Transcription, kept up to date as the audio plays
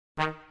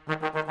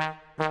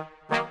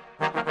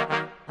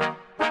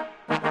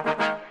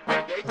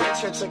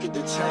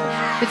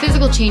The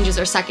physical changes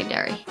are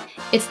secondary.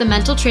 It's the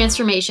mental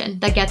transformation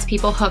that gets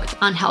people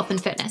hooked on health and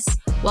fitness.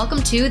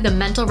 Welcome to the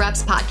Mental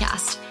Reps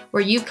Podcast,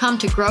 where you've come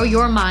to grow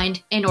your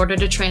mind in order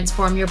to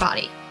transform your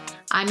body.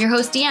 I'm your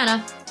host,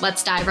 Deanna.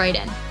 Let's dive right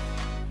in.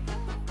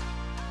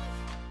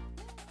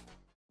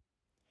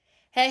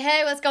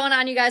 Hey, what's going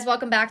on, you guys?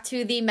 Welcome back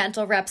to the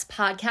Mental Reps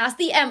Podcast,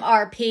 the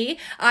MRP.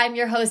 I'm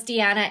your host,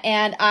 Deanna,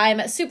 and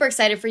I'm super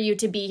excited for you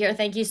to be here.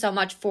 Thank you so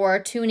much for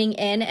tuning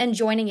in and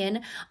joining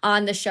in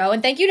on the show.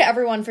 And thank you to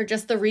everyone for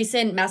just the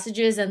recent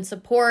messages and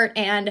support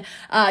and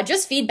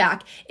just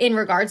feedback in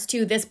regards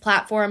to this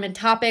platform and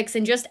topics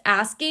and just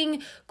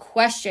asking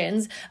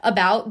questions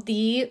about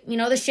the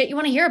shit you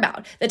want to hear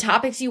about, the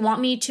topics you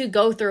want me to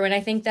go through. And I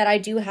think that I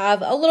do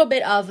have a little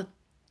bit of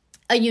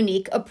a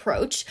unique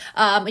approach,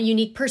 a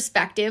unique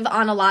perspective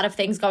on a lot of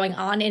things going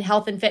on in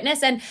health and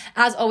fitness. And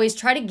as always,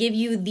 try to give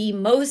you the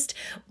most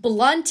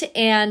blunt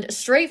and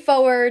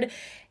straightforward,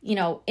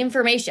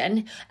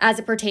 information as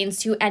it pertains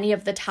to any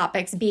of the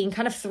topics being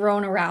kind of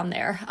thrown around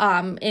there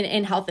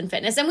in health and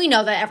fitness. And we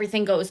know that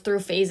everything goes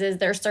through phases.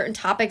 There are certain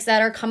topics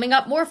that are coming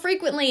up more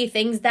frequently,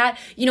 things that,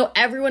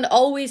 everyone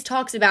always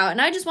talks about. And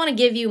I just want to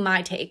give you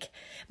my take,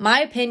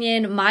 my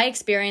opinion, my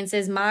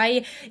experiences,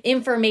 my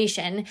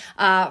information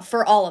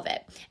for all of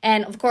it.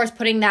 And of course,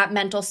 putting that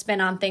mental spin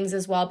on things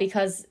as well,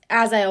 because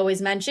as I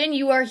always mention,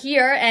 you are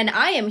here and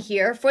I am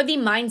here for the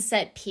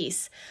mindset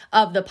piece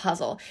of the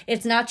puzzle.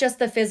 It's not just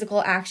the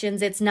physical actions.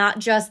 It's not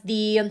just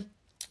the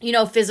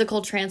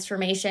physical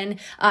transformation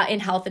in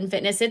health and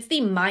fitness. It's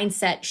the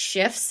mindset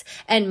shifts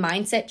and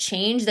mindset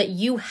change that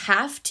you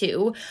have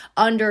to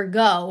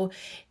undergo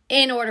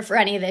in order for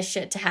any of this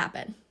shit to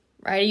happen.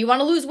 Right? You want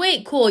to lose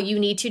weight? Cool. You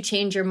need to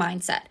change your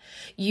mindset.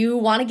 You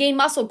want to gain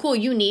muscle? Cool.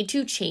 You need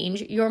to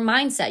change your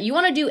mindset. You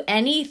want to do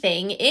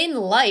anything in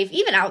life,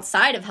 even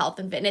outside of health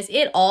and fitness,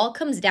 it all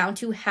comes down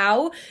to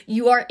how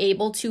you are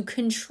able to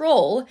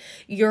control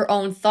your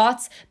own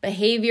thoughts,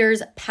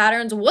 behaviors,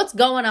 patterns, what's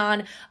going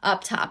on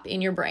up top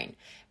in your brain,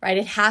 right?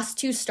 It has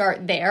to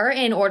start there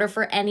in order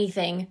for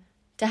anything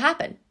to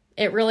happen.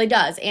 It really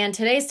does. And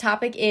today's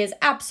topic is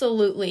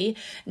absolutely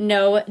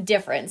no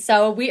different.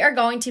 So we are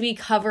going to be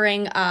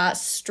covering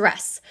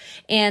stress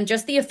and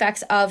just the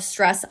effects of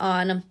stress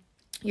on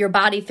your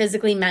body,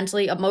 physically,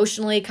 mentally,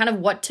 emotionally, kind of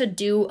what to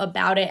do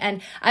about it.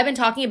 And I've been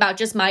talking about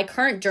just my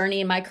current journey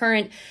and my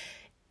current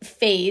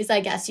phase, I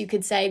guess you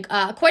could say,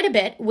 quite a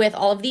bit with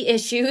all of the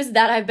issues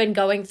that I've been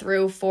going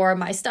through for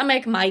my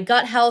stomach, my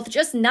gut health,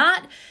 just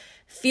not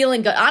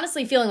feeling good,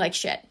 honestly feeling like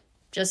shit,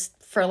 just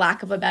for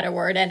lack of a better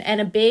word. And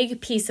a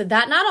big piece of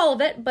that, not all of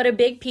it, but a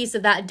big piece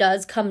of that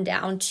does come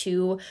down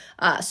to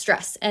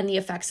stress and the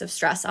effects of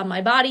stress on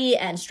my body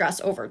and stress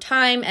over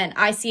time. And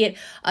I see it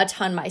a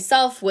ton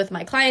myself with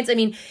my clients. I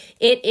mean,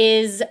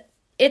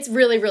 it's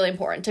really, really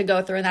important to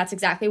go through. And that's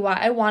exactly why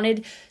I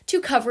wanted to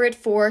cover it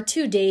for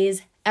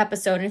today's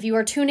episode. And if you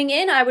are tuning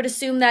in, I would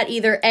assume that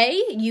either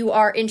A, you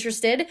are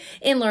interested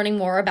in learning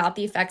more about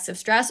the effects of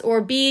stress,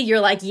 or B, you're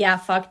like, yeah,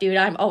 fuck, dude,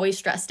 I'm always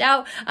stressed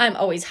out. I'm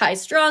always high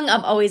strung.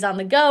 I'm always on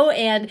the go.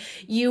 And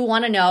you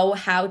want to know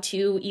how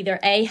to either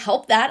A,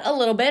 help that a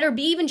little bit, or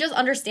B, even just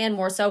understand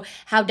more so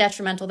how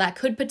detrimental that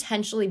could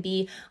potentially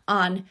be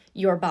on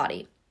your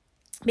body.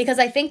 Because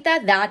I think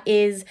that's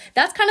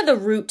kind of the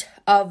root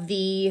of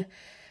the,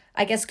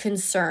 I guess,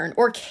 concern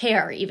or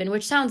care even,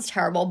 which sounds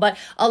terrible, but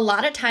a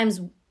lot of times,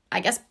 I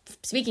guess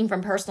speaking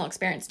from personal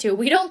experience too,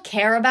 we don't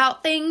care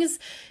about things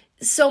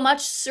so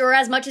much or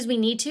as much as we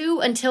need to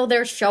until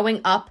they're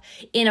showing up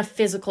in a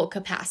physical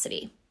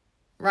capacity,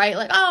 right?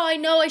 Like, oh, I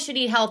know I should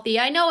eat healthy.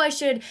 I know I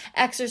should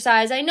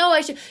exercise. I know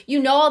I should,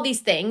 all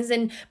these things,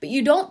 but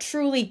you don't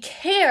truly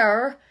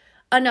care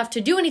enough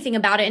to do anything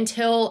about it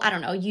until, I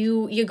don't know,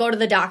 you go to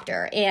the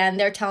doctor and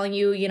they're telling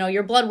you,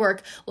 your blood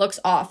work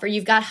looks off, or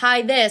you've got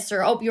high this,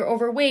 or, oh, you're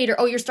overweight,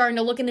 or, oh, you're starting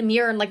to look in the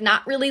mirror and like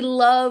not really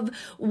love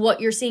what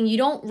you're seeing. You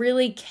don't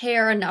really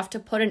care enough to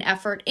put an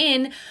effort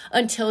in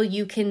until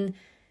you can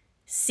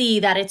see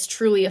that it's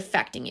truly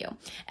affecting you.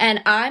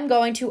 And I'm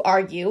going to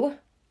argue,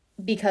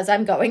 because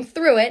I'm going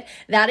through it,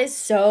 that is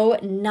so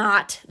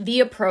not the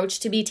approach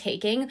to be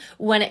taking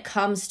when it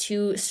comes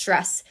to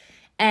stress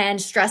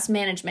and stress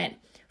management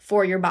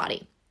for your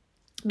body.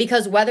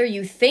 Because whether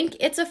you think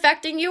it's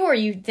affecting you or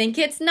you think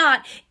it's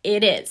not,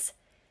 it is.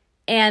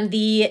 And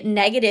the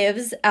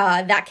negatives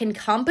that can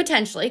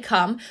potentially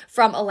come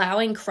from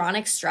allowing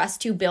chronic stress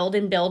to build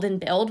and build and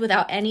build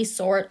without any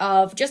sort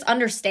of just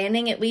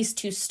understanding, at least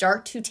to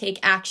start to take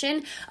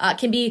action,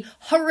 can be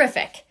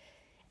horrific.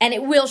 And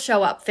it will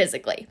show up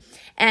physically.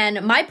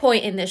 And my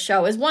point in this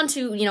show is one,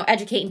 to,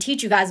 educate and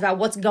teach you guys about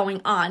what's going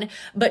on,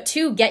 but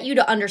two, get you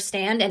to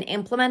understand and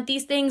implement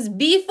these things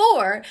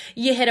before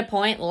you hit a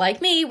point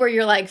like me where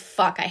you're like,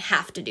 fuck, I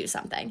have to do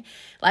something.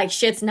 Like,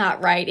 shit's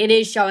not right. It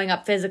is showing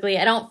up physically.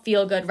 I don't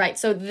feel good, right?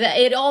 So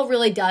it all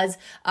really does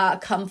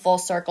come full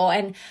circle.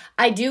 And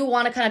I do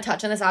want to kind of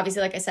touch on this,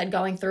 obviously, like I said,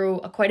 going through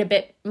quite a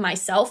bit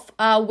myself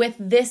with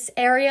this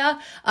area,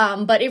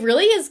 but it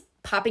really is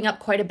popping up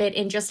quite a bit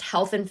in just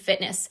health and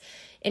fitness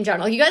in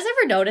general. You guys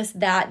ever notice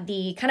that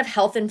the kind of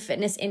health and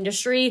fitness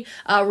industry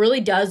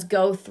really does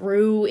go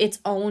through its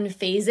own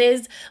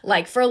phases?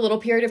 Like for a little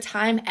period of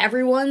time,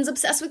 everyone's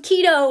obsessed with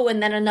keto,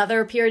 and then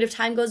another period of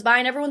time goes by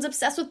and everyone's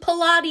obsessed with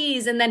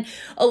Pilates, and then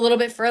a little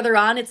bit further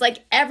on, it's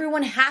like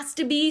everyone has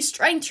to be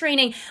strength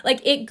training.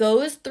 Like it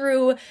goes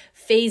through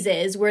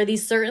phases where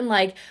these certain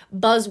like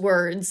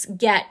buzzwords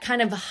get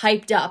kind of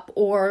hyped up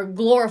or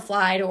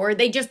glorified, or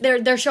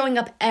they're showing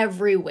up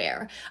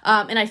everywhere.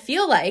 And I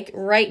feel like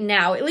right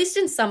now, at least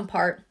in some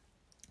part,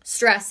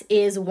 stress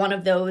is one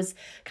of those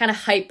kind of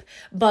hype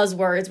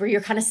buzzwords where you're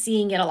kind of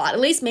seeing it a lot, at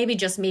least maybe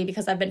just me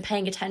because I've been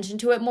paying attention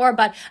to it more,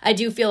 but I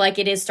do feel like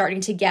it is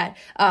starting to get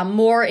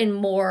more and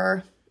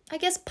more, I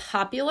guess,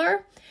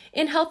 popular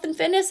in health and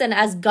fitness. And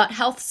as gut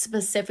health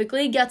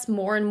specifically gets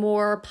more and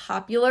more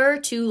popular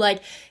to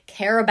like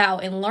care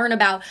about and learn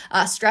about,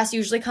 stress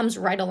usually comes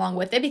right along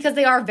with it because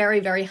they are very,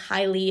 very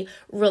highly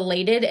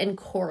related and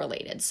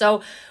correlated.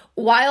 So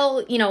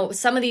while,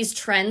 some of these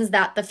trends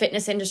that the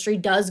fitness industry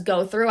does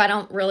go through, I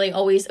don't really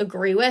always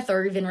agree with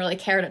or even really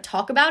care to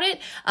talk about it,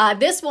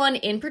 this one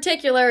in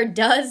particular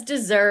does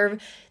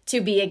deserve to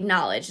be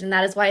acknowledged. And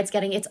that is why it's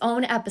getting its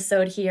own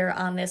episode here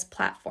on this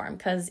platform,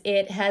 because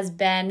it has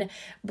been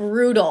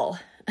brutal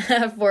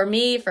for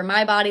me, for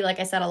my body. Like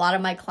I said, a lot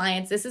of my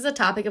clients, this is a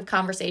topic of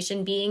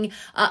conversation, being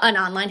an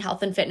online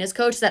health and fitness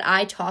coach, that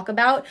I talk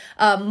about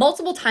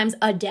multiple times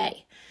a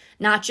day.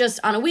 Not just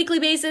on a weekly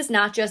basis,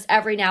 not just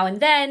every now and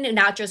then,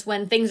 not just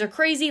when things are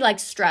crazy. Like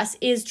stress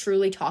is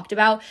truly talked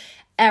about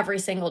every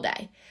single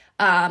day.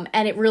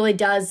 And it really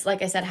does,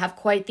 like I said, have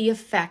quite the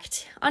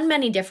effect on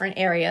many different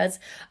areas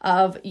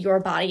of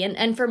your body.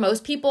 And for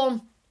most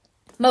people,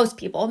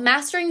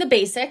 mastering the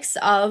basics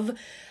of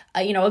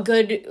a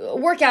good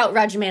workout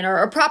regimen or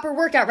a proper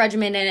workout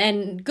regimen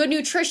and good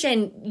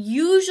nutrition,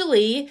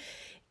 usually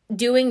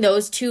doing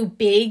those two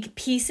big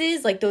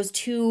pieces, like those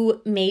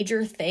two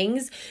major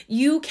things,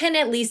 you can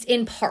at least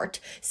in part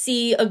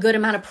see a good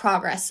amount of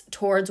progress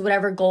towards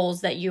whatever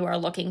goals that you are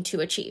looking to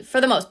achieve for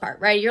the most part,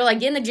 right? You're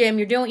like in the gym,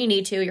 you're doing what you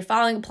need to, you're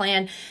following a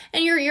plan,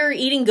 and you're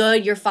eating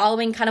good, you're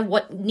following kind of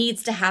what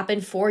needs to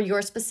happen for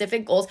your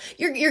specific goals.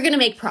 You're going to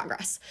make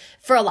progress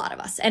for a lot of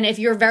us. And if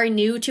you're very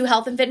new to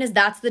health and fitness,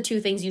 that's the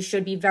two things you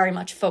should be very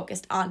much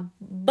focused on.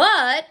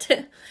 But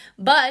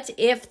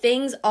if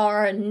things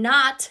are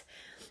not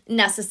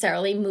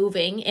necessarily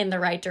moving in the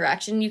right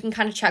direction, you can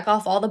kind of check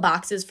off all the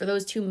boxes for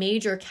those two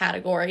major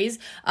categories.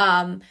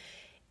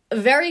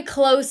 Very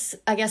close,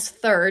 I guess,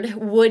 third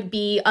would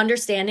be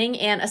understanding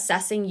and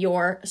assessing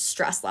your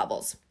stress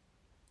levels.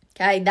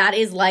 Okay, that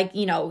is like,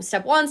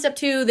 step 1, step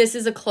 2, this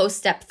is a close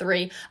step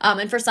 3.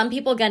 And for some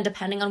people, again,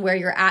 depending on where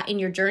you're at in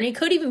your journey,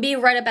 could even be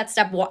right up at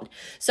step 1.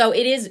 So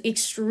it is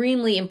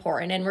extremely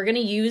important. And we're going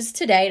to use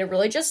today to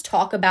really just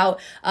talk about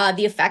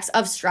the effects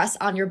of stress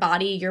on your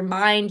body, your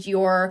mind,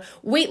 your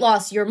weight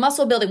loss, your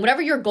muscle building,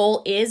 whatever your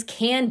goal is,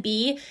 can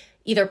be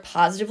either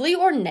positively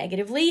or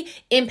negatively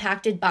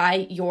impacted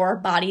by your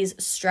body's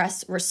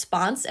stress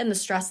response and the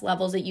stress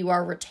levels that you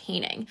are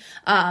retaining.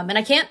 And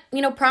I can't,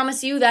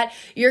 promise you that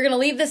you're going to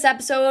leave this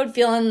episode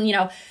feeling,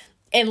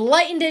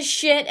 enlightened as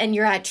shit and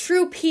you're at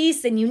true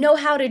peace and you know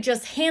how to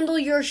just handle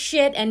your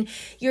shit and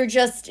you're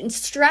just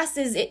stress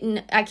is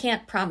it. I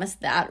can't promise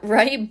that,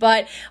 right?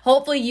 But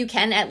hopefully you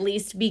can at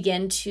least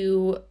begin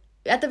to,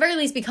 at the very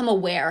least, become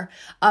aware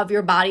of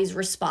your body's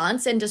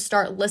response and to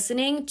start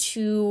listening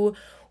to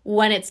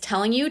when it's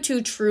telling you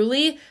to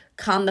truly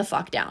calm the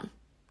fuck down.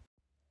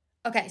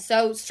 Okay,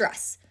 so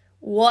stress.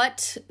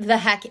 What the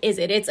heck is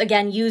it? It's,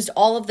 again, used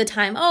all of the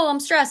time. Oh, I'm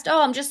stressed.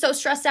 Oh, I'm just so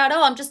stressed out.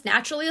 Oh, I'm just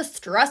naturally a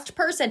stressed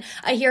person.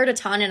 I hear it a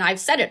ton and I've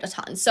said it a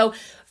ton. So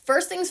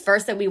first things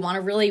first that we want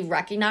to really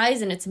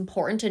recognize, and it's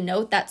important to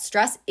note that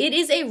stress, it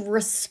is a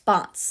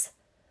response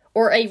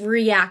or a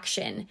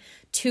reaction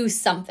to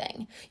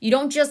something. You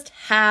don't just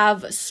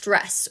have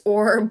stress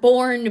or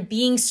born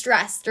being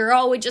stressed or,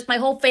 oh, it's just my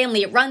whole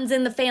family. It runs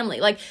in the family.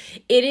 Like,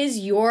 it is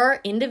your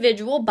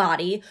individual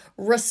body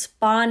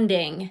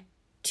responding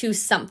to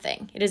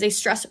something. It is a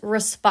stress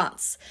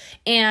response.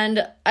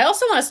 And I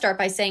also want to start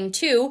by saying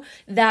too,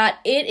 that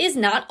it is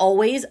not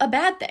always a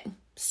bad thing.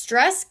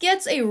 Stress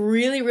gets a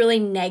really, really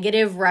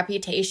negative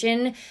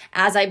reputation,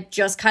 as I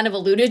just kind of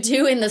alluded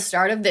to in the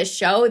start of this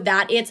show,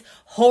 that it's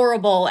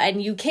horrible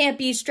and you can't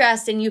be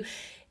stressed and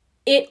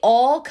it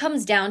all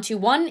comes down to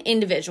one,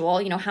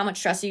 individual, how much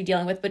stress are you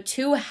dealing with, but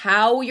two,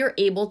 how you're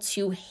able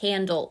to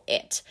handle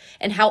it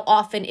and how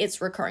often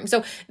it's recurring.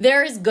 So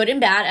there is good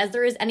and bad, as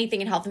there is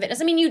anything in health and fitness.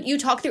 I mean, you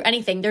talk through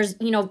anything. There's,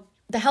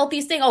 the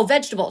healthiest thing,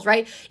 vegetables,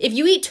 right? If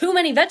you eat too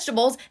many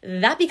vegetables,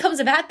 that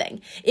becomes a bad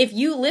thing. If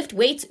you lift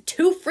weights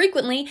too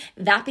frequently,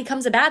 that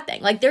becomes a bad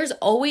thing. Like, there's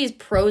always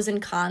pros and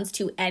cons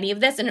to any of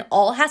this, and it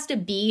all has to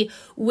be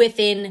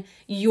within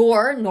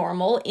your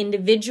normal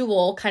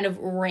individual kind of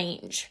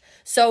range.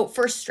 So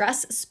for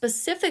stress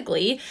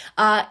specifically,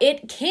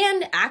 it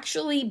can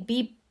actually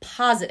be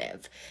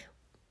positive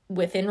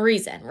within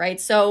reason,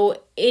 right?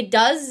 So it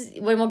does,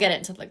 when we'll get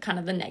into the kind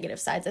of the negative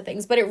sides of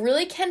things, but it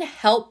really can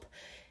help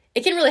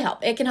it can really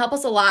help. It can help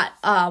us a lot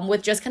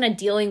with just kind of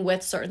dealing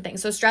with certain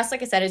things. So stress,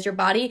 like I said, is your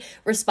body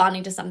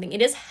responding to something.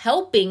 It is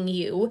helping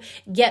you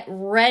get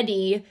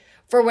ready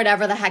for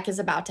whatever the heck is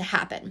about to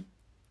happen.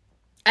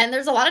 And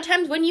there's a lot of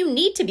times when you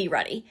need to be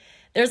ready.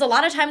 There's a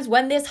lot of times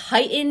when this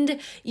heightened,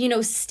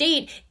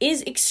 state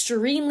is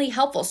extremely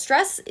helpful.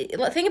 Stress,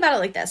 think about it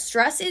like this.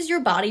 Stress is your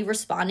body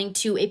responding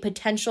to a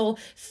potential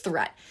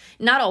threat.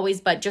 Not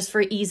always, but just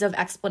for ease of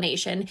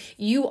explanation,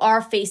 you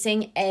are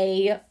facing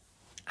a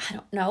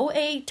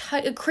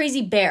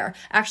crazy bear.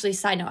 Actually,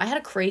 side note, I had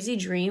a crazy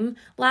dream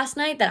last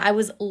night that I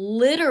was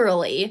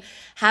literally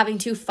having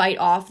to fight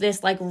off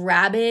this like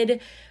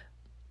rabid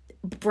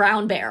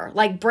brown bear,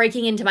 like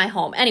breaking into my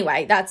home.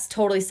 Anyway, that's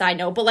totally side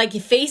note, but like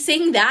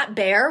facing that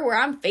bear where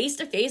I'm face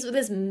to face with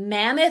this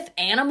mammoth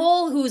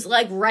animal who's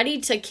like ready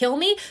to kill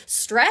me,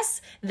 stress,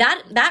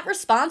 that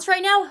response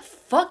right now,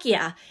 fuck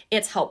yeah,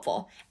 it's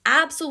helpful.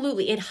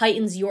 Absolutely. It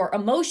heightens your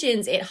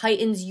emotions. It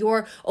heightens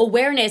your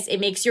awareness. It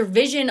makes your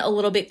vision a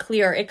little bit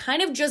clearer. It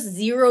kind of just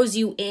zeroes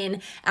you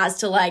in as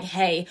to like,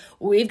 hey,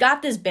 we've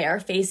got this bear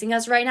facing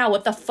us right now.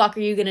 What the fuck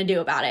are you going to do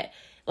about it?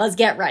 Let's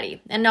get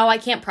ready. And no, I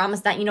can't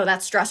promise that,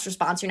 that stress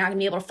response, you're not gonna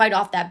be able to fight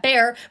off that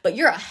bear, but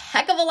you're a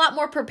heck of a lot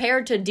more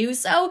prepared to do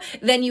so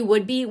than you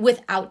would be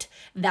without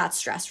that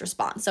stress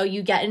response. So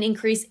you get an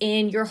increase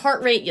in your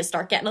heart rate, you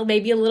start getting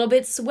maybe a little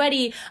bit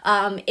sweaty.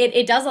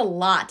 It does a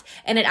lot,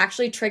 and it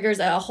actually triggers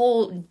a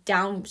whole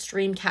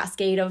downstream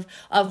cascade of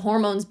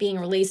hormones being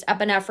released,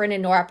 epinephrine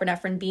and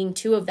norepinephrine being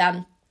two of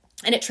them.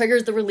 And it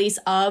triggers the release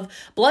of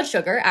blood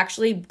sugar,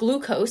 actually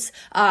glucose,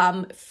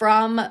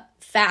 from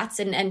fats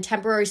and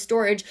temporary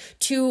storage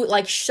to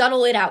like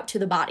shuttle it out to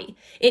the body.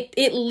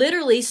 It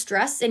literally,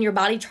 stress in your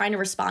body trying to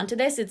respond to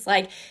this, it's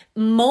like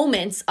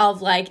moments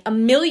of like a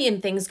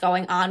million things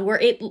going on where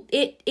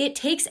it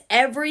takes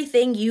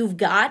everything you've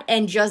got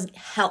and just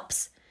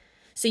helps.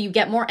 So you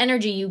get more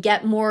energy, you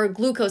get more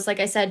glucose,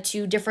 like I said,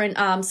 to different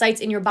sites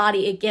in your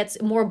body. It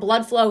gets more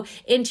blood flow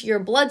into your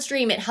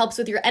bloodstream. It helps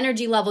with your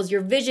energy levels,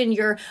 your vision,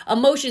 your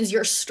emotions,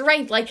 your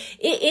strength. Like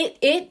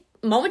it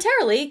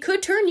momentarily could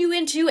turn you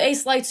into a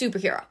slight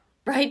superhero,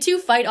 right? To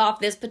fight off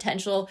this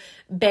potential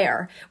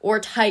bear or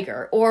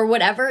tiger or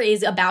whatever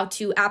is about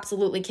to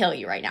absolutely kill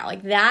you right now.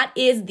 Like that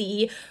is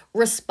the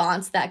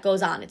response that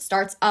goes on. It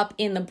starts up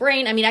in the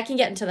brain. I mean, I can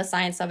get into the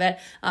science of it,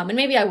 and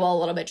maybe I will a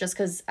little bit just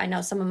because I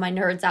know some of my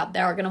nerds out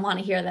there are going to want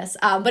to hear this.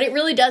 But it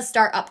really does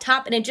start up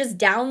top and it just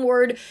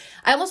downward.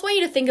 I almost want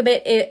you to think of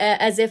it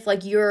as if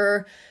like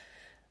you're,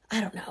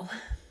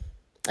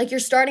 like you're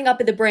starting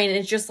up in the brain and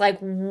it's just like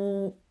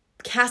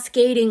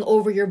cascading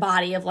over your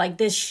body of like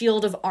this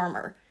shield of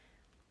armor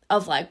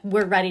of like,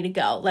 we're ready to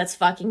go. Let's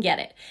fucking get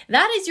it.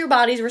 That is your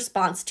body's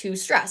response to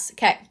stress.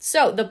 Okay.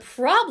 So the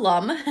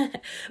problem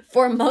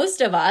for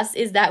most of us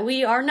is that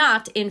we are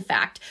not, in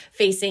fact,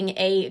 facing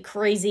a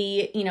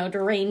crazy,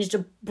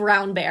 deranged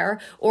brown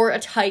bear or a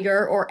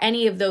tiger or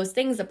any of those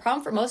things. The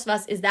problem for most of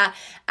us is that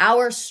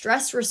our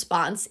stress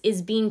response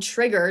is being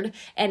triggered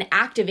and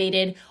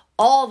activated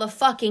all the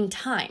fucking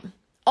time.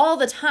 All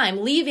the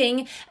time,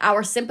 leaving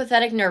our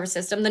sympathetic nervous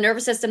system, the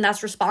nervous system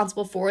that's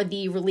responsible for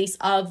the release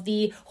of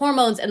the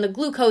hormones and the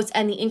glucose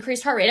and the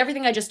increased heart rate.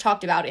 Everything I just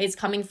talked about is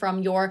coming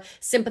from your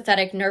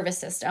sympathetic nervous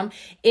system.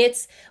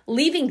 It's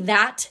leaving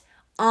that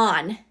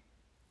on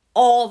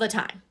all the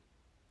time.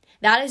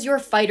 That is your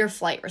fight or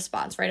flight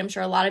response, right? I'm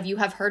sure a lot of you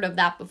have heard of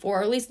that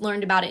before, or at least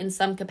learned about it in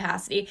some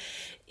capacity.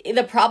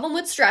 The problem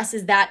with stress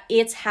is that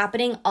it's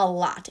happening a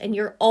lot and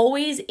you're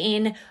always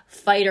in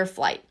fight or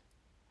flight.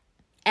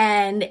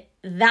 And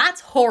that's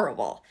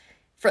horrible,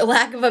 for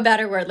lack of a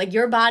better word. Like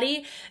your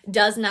body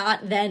does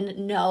not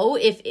then know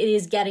if it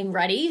is getting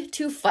ready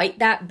to fight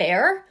that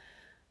bear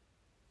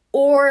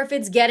or if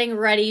it's getting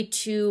ready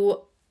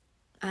to,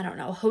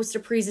 host a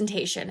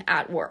presentation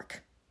at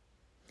work.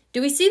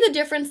 Do we see the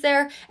difference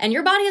there? And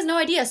your body has no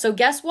idea. So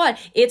guess what?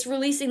 It's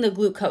releasing the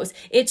glucose.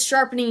 It's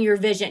sharpening your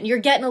vision. You're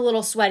getting a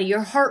little sweaty.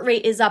 Your heart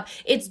rate is up.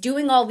 It's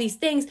doing all these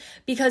things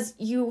because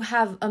you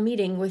have a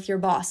meeting with your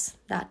boss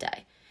that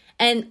day.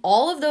 And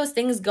all of those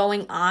things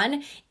going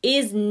on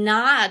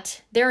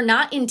they're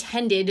not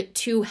intended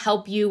to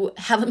help you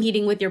have a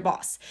meeting with your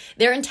boss.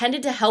 They're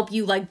intended to help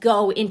you like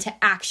go into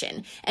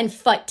action and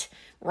fight,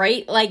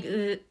 right? Like,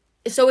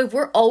 so if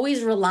we're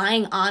always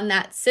relying on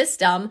that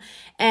system,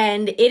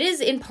 and it is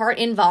in part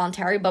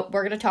involuntary, but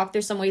we're going to talk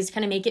through some ways to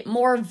kind of make it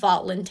more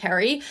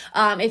voluntary.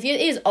 If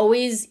it is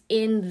always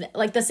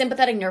like the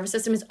sympathetic nervous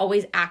system is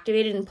always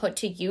activated and put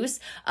to use,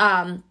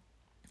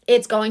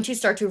 it's going to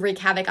start to wreak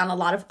havoc on a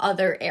lot of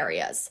other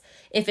areas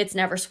if it's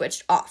never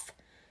switched off.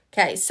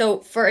 Okay, so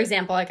for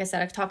example, like I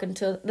said, I'm talking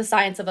to the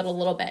science of it a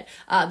little bit.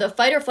 The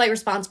fight or flight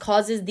response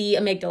causes the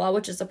amygdala,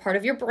 which is a part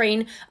of your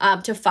brain,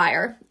 to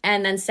fire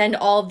and then send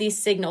all of these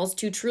signals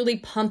to truly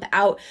pump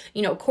out,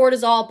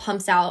 cortisol,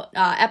 pumps out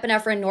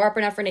epinephrine,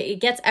 norepinephrine. It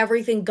gets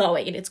everything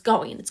going and it's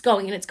going and it's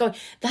going and it's going.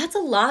 That's a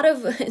lot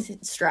of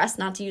stress,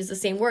 not to use the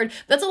same word,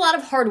 but that's a lot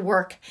of hard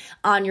work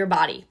on your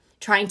body.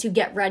 trying to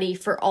get ready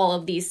for all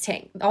of these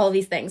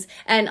things.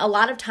 And a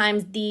lot of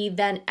times the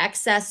then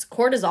excess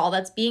cortisol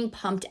that's being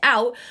pumped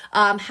out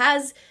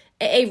has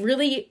a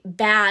really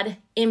bad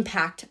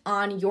impact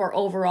on your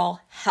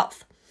overall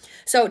health.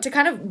 So to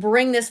kind of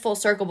bring this full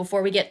circle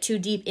before we get too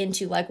deep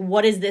into like,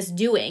 what is this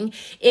doing?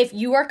 If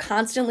you are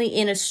constantly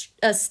in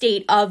a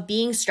state of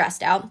being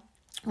stressed out,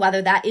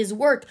 whether that is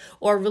work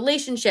or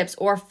relationships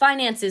or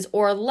finances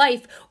or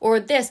life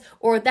or this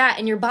or that,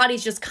 and your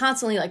body's just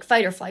constantly like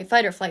fight or flight,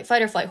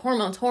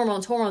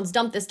 hormones,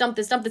 dump this.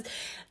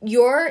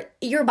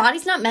 Your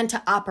body's not meant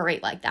to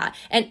operate like that.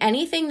 And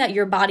anything that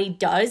your body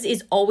does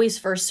is always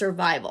for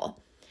survival.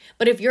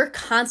 But if you're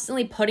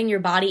constantly putting your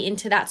body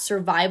into that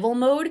survival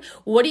mode,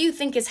 what do you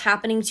think is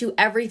happening to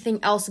everything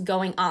else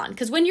going on?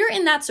 Because when you're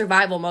in that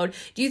survival mode,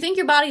 do you think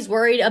your body's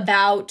worried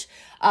about,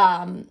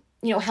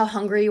 how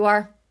hungry you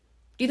are?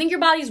 Do you think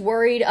your body's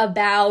worried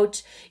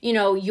about,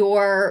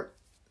 your,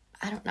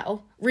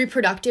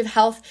 reproductive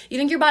health? You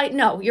think your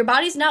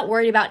body's not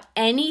worried about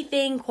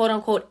anything, quote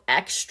unquote,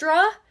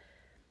 extra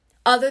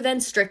other than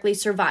strictly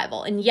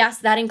survival. And yes,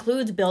 that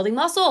includes building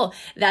muscle.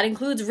 That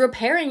includes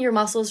repairing your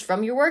muscles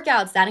from your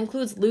workouts. That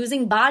includes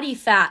losing body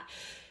fat.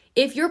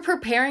 If you're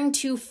preparing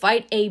to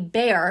fight a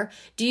bear,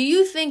 do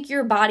you think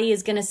your body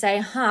is going to say,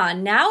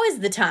 now is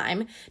the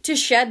time to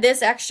shed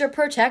this extra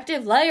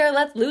protective layer.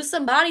 Let's lose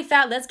some body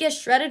fat. Let's get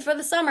shredded for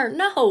the summer.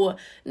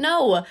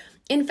 No.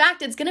 In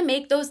fact, it's going to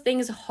make those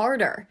things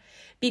harder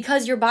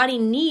because your body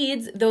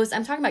needs those.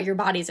 I'm talking about your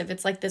bodies. If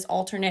it's like this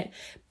alternate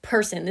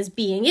person, this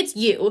being, it's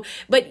you,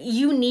 but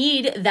you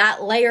need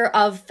that layer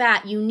of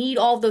fat. You need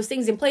all of those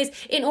things in place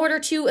in order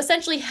to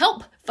essentially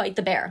help fight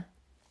the bear.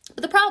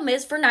 But the problem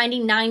is for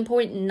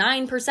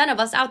 99.9% of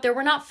us out there,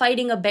 we're not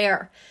fighting a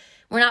bear.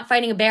 We're not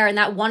fighting a bear. And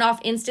that one-off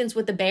instance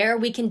with the bear,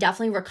 we can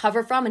definitely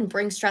recover from and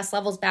bring stress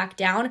levels back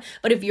down.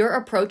 But if you're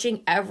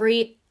approaching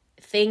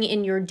everything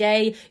in your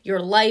day, your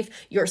life,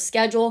 your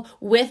schedule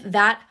with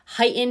that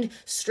heightened,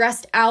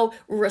 stressed out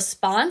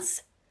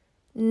response,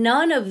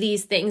 none of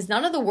these things,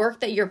 none of the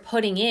work that you're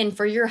putting in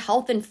for your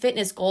health and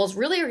fitness goals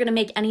really are going to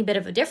make any bit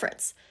of a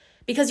difference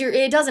because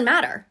it doesn't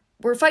matter.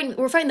 We're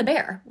fighting the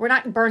bear. We're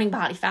not burning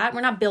body fat. We're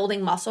not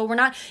building muscle. We're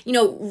not,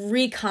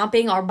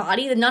 recomping our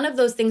body. None of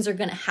those things are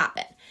going to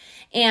happen.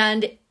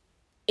 And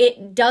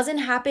it doesn't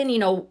happen,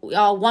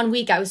 1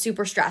 week I was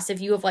super stressed.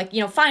 If you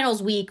have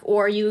finals week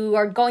or you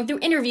are going through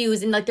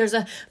interviews and there's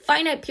a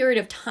finite period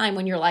of time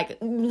when you're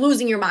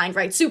losing your mind,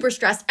 right? Super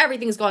stressed,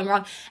 everything's going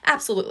wrong.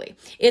 Absolutely.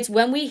 It's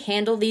when we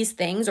handle these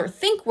things or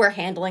think we're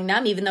handling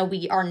them, even though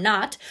we are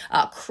not,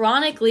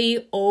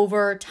 chronically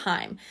over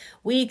time,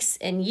 weeks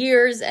and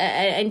years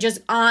and just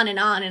on and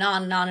on and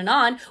on and on and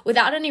on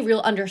without any real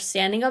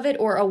understanding of it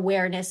or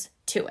awareness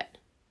to it.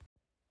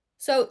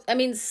 So,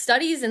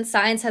 studies and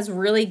science has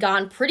really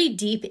gone pretty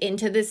deep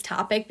into this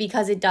topic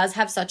because it does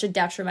have such a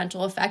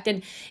detrimental effect.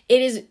 And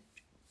it is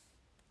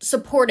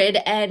supported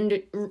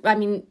and,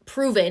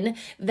 proven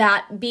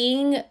that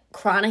being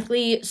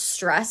chronically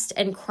stressed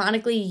and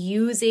chronically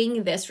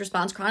using this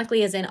response,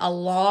 chronically as in a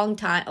long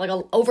time,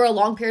 over a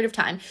long period of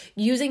time,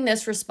 using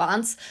this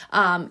response,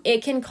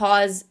 it can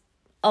cause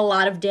a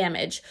lot of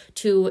damage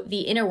to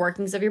the inner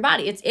workings of your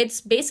body. It's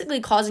basically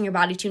causing your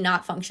body to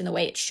not function the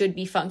way it should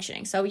be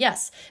functioning. So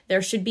yes,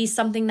 there should be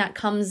something that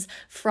comes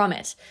from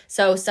it.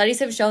 So studies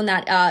have shown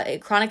that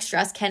chronic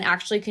stress can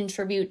actually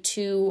contribute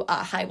to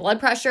high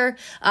blood pressure.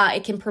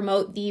 It can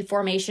promote the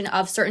formation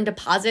of certain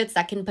deposits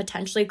that can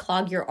potentially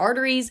clog your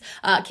arteries,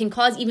 can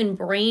cause even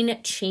brain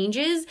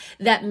changes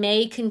that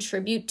may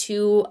contribute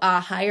to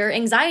higher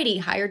anxiety,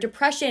 higher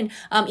depression,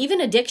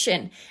 even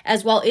addiction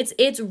as well.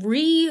 It's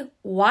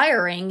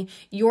rewiring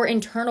your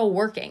internal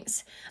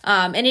workings.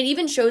 And it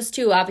even shows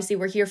too, obviously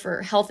we're here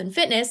for health and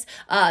fitness,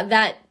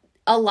 that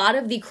a lot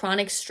of the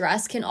chronic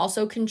stress can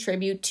also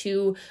contribute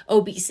to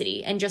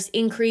obesity and just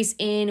increase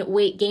in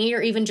weight gain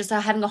or even just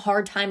having a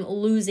hard time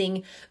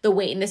losing the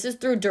weight. And this is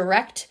through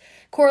direct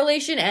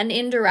correlation and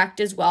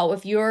indirect as well.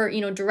 If you're,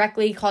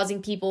 directly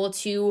causing people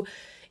to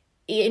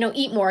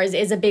eat more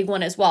is a big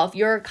one as well. If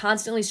you're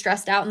constantly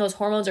stressed out and those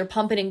hormones are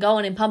pumping and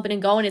going, it's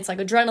like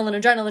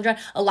adrenaline.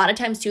 A lot of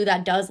times too,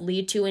 that does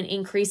lead to an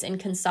increase in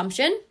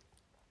consumption.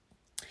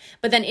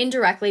 But then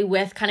indirectly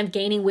with kind of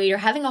gaining weight or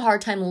having a hard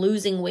time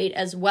losing weight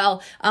as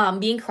well,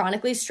 being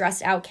chronically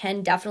stressed out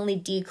can definitely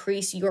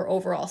decrease your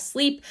overall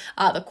sleep,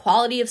 the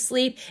quality of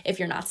sleep. If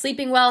you're not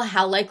sleeping well,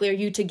 how likely are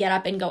you to get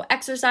up and go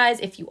exercise?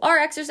 If you are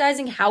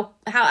exercising,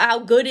 how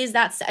good is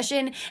that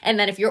session? And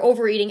then if you're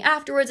overeating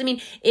afterwards,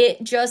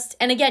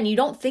 and again, you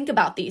don't think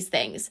about these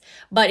things,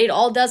 but it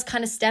all does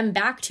kind of stem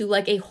back to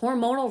like a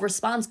hormonal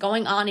response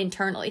going on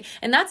internally.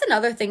 And that's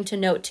another thing to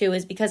note too,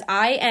 is because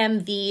I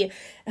am the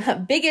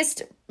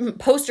biggest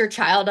poster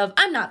child of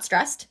I'm not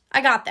stressed,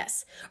 I got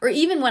this. Or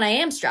even when I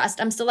am stressed,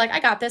 I'm still like,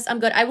 I got this, I'm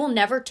good. I will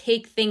never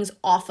take things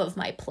off of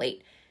my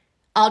plate.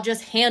 I'll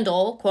just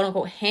handle, quote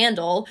unquote,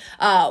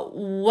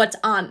 what's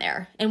on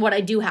there and what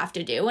I do have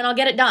to do, and I'll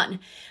get it done.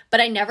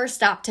 But I never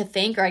stop to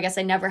think, or I guess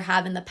I never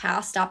have in the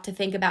past, stopped to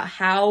think about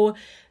how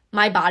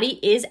my body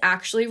is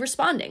actually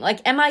responding.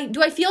 Like,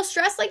 do I feel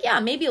stressed? Like, yeah,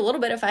 maybe a little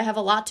bit if I have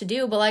a lot to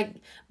do, but like,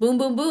 boom,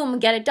 boom, boom,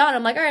 get it done.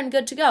 I'm like, all right, I'm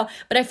good to go.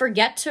 But I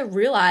forget to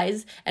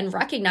realize and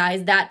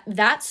recognize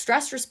that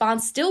stress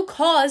response still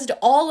caused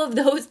all of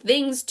those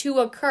things to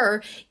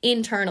occur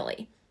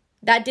internally.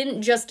 That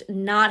didn't just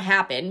not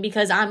happen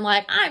because I'm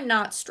like, I'm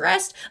not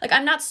stressed. Like,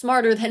 I'm not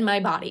smarter than my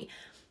body.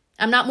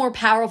 I'm not more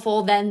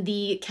powerful than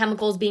the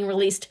chemicals being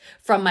released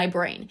from my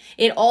brain.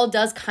 It all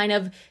does kind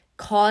of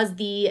cause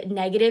the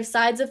negative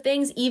sides of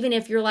things, even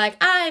if you're like,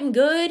 I'm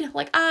good.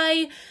 Like,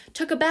 I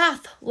took a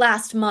bath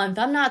last month.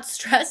 I'm not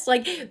stressed.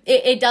 Like,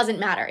 it doesn't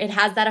matter. It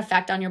has that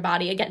effect on your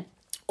body. Again,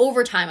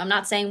 over time, I'm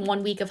not saying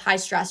 1 week of high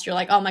stress, you're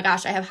like, oh my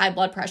gosh, I have high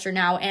blood pressure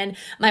now and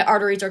my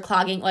arteries are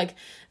clogging. Like,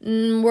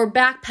 we're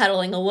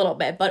backpedaling a little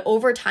bit, but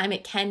over time,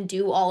 it can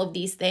do all of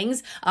these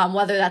things,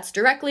 whether that's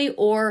directly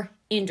or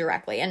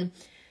indirectly. And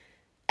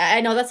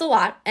I know that's a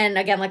lot. And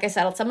again, like I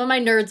said, some of my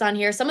nerds on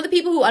here, some of the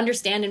people who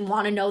understand and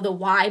want to know the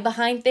why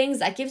behind things,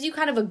 that gives you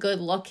kind of a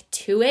good look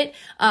to it.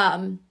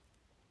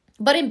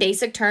 But in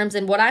basic terms,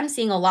 and what I'm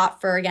seeing a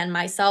lot for, again,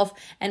 myself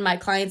and my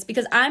clients,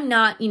 because I'm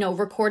not,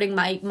 recording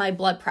my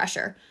blood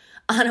pressure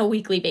on a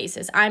weekly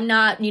basis. I'm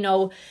not,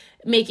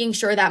 making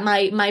sure that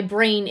my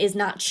brain is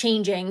not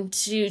changing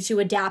to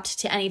adapt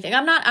to anything.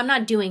 I'm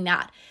not doing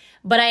that.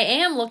 But I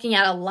am looking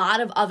at a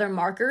lot of other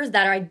markers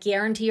that I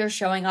guarantee are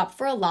showing up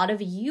for a lot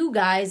of you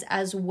guys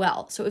as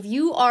well. So if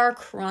you are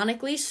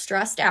chronically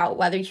stressed out,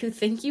 whether you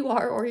think you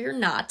are or you're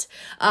not,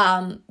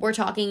 we're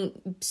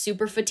talking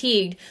super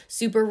fatigued,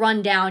 super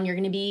run down. You're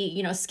going to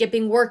be,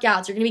 skipping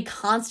workouts. You're going to be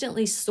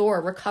constantly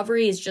sore.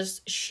 Recovery is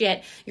just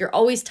shit. You're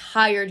always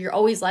tired. You're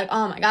always like,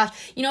 oh my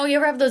gosh. You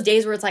ever have those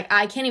days where it's like,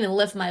 I can't even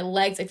lift my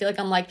legs. I feel like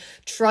I'm like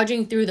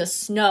trudging through the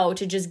snow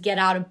to just get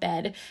out of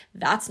bed.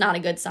 That's not a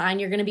good sign.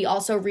 You're going to be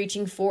also reaching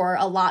for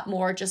a lot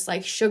more just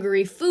like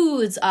sugary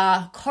foods,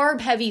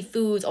 carb heavy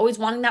foods, always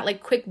wanting that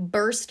like quick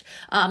burst.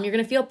 You're going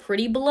to feel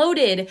pretty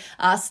bloated.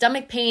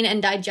 Stomach pain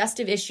and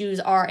digestive issues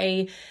are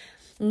a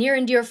near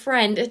and dear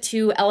friend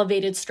to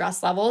elevated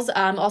stress levels.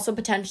 Also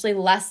potentially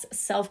less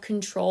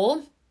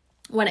self-control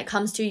when it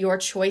comes to your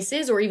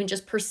choices or even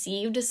just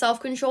perceived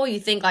self-control. You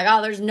think like,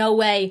 oh, there's no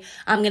way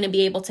I'm going to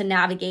be able to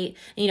navigate,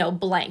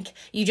 blank.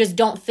 You just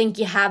don't think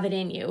you have it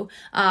in you.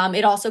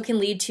 It also can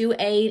lead to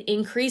a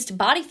increased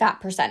body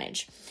fat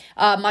percentage.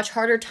 Much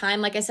harder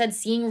time, like I said,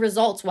 seeing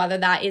results, whether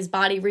that is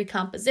body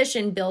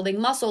recomposition, building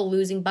muscle,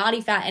 losing body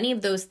fat, any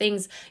of those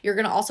things. You're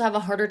going to also have a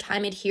harder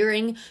time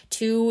adhering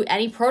to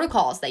any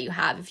protocols that you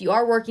have. If you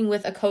are working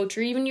with a coach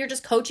or even you're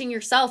just coaching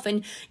yourself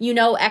and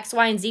X,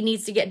 Y, and Z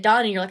needs to get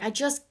done and you're like, I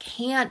just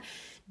can't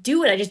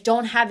do it. I just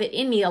don't have it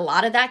in me. A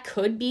lot of that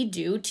could be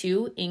due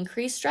to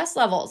increased stress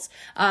levels.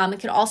 It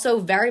can also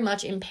very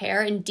much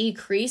impair and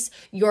decrease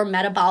your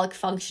metabolic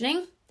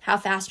functioning, how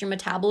fast your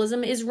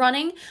metabolism is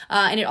running,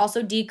 and it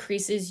also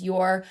decreases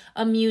your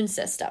immune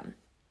system,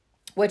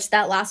 which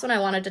that last one I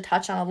wanted to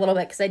touch on a little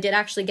bit because I did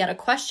actually get a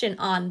question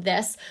on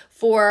this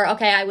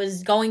I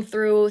was going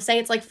through, say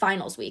it's like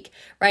finals week,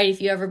 right?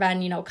 If you ever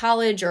been,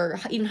 college or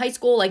even high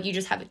school, like you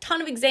just have a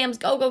ton of exams,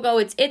 go.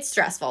 It's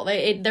stressful.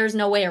 There's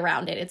no way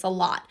around it. It's a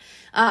lot.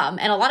 And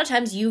a lot of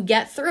times you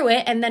get through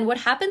it. And then what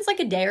happens like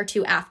a day or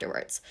two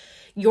afterwards?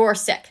 You're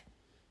sick.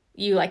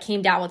 You like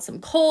came down with some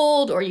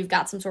cold or you've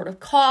got some sort of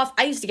cough.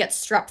 I used to get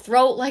strep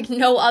throat like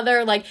no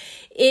other.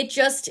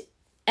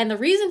 And the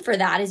reason for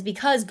that is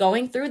because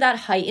going through that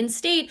heightened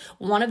state,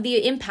 one of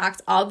the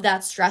impacts of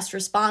that stress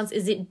response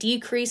is it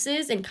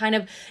decreases and kind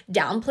of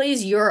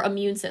downplays your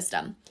immune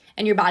system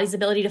and your body's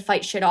ability to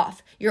fight shit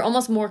off. You're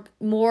almost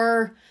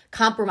more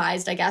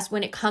compromised, I guess,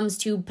 when it comes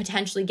to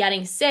potentially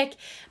getting sick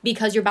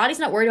because your body's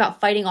not worried about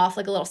fighting off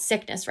like a little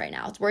sickness right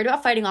now. It's worried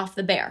about fighting off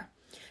the bear.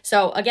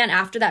 So again,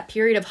 after that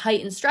period of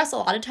heightened stress, a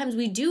lot of times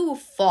we do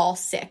fall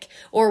sick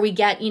or we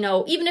get,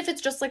 even if it's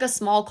just like a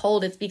small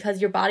cold, it's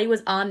because your body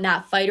was on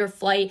that fight or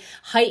flight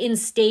heightened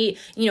state,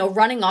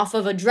 running off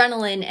of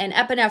adrenaline and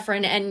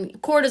epinephrine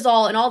and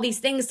cortisol and all these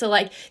things to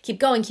like, keep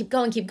going.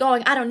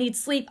 I don't need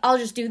sleep. I'll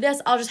just do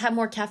this. I'll just have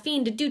more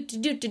caffeine to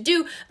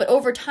do. But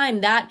over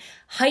time, that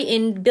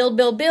heightened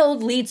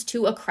build leads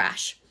to a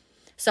crash.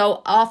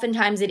 So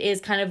oftentimes it is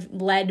kind of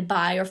led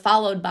by or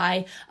followed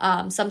by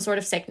some sort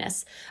of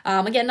sickness.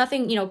 Again,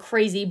 nothing,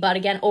 crazy, but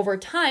again, over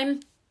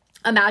time,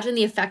 imagine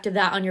the effect of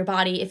that on your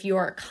body if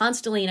you're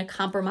constantly in a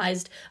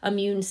compromised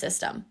immune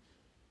system.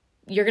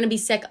 You're going to be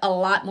sick a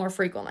lot more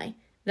frequently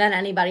than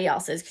anybody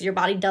else is because your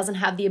body doesn't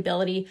have the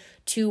ability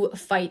to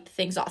fight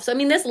things off. So,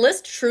 this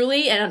list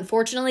truly and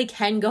unfortunately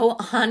can go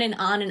on and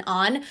on and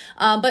on.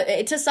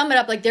 But to sum it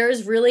up, there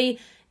is really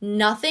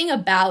nothing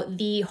about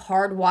the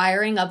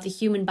hardwiring of the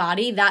human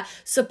body that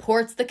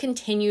supports the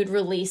continued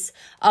release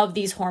of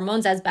these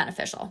hormones as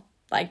beneficial.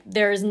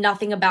 There's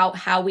nothing about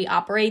how we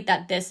operate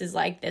that this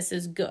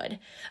is good.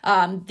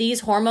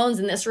 These hormones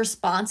and this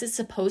response is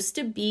supposed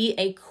to be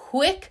a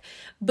quick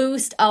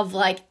boost of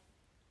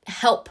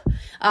help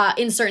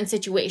in certain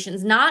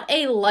situations, not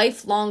a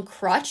lifelong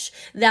crutch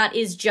that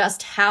is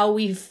just how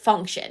we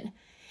function.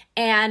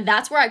 And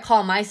that's where I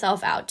call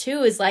myself out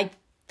too, is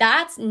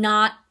that's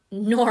not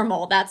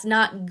normal. That's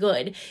not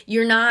good.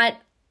 You're not,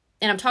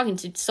 and I'm talking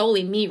to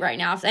solely me right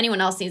now. If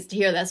anyone else needs to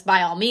hear this,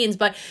 by all means,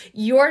 but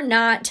you're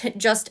not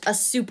just a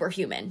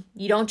superhuman.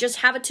 You don't just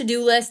have a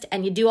to-do list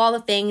and you do all the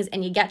things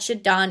and you get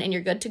shit done and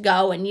you're good to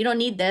go and you don't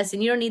need this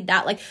and you don't need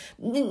that. Like,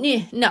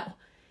 no,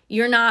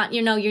 you're not,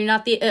 you're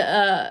not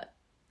the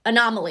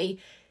anomaly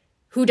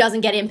who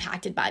doesn't get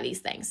impacted by these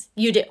things.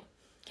 You do.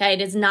 Okay,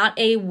 it is not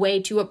a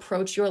way to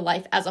approach your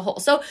life as a whole.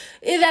 So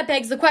that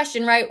begs the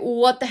question, right?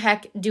 What the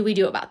heck do we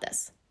do about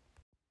this?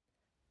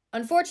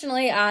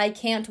 Unfortunately, I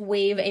can't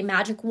wave a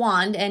magic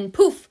wand and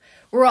poof,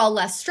 we're all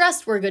less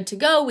stressed, we're good to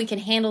go, we can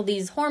handle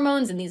these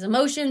hormones and these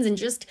emotions and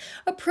just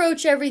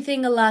approach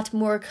everything a lot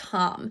more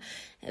calm.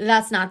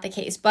 That's not the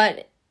case,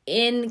 but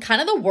in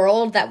kind of the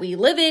world that we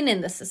live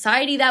in the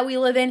society that we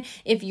live in,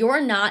 if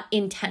you're not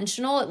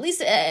intentional, at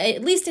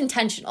least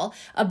intentional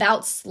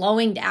about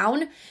slowing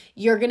down,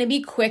 you're going to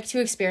be quick to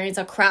experience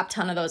a crap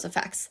ton of those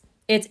effects.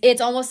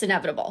 It's almost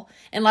inevitable,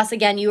 unless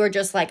again you are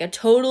just like a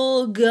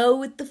total go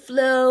with the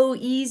flow,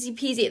 easy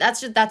peasy.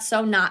 That's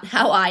so not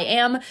how I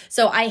am.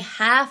 So I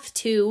have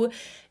to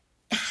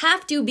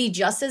be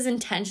just as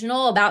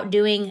intentional about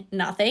doing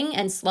nothing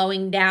and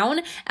slowing down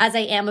as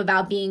I am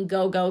about being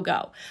go, go,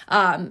 go.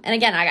 And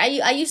again,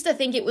 I used to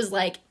think it was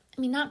like,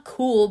 I mean, not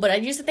cool, but I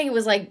used to think it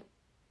was like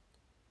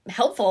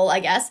helpful,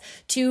 I guess,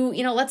 to,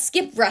 let's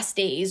skip rest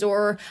days,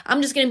 or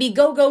I'm just going to be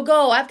go, go,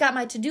 go. I've got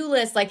my to-do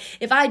list. Like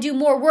if I do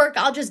more work,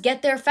 I'll just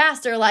get there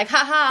faster. Like,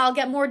 haha, I'll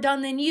get more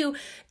done than you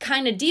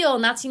kind of deal.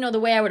 And that's, the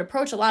way I would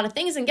approach a lot of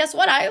things. And guess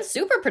what? I was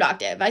super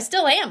productive. I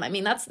still am. I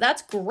mean,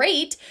 that's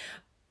great.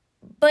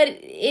 But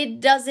it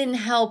doesn't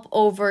help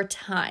over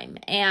time.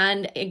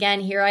 And again,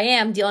 here I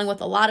am dealing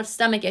with a lot of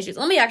stomach issues.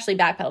 Let me actually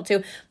backpedal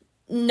too.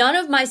 None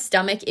of my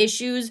stomach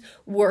issues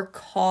were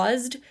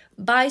caused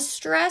by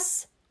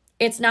stress.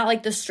 It's not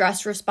like the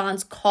stress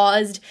response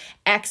caused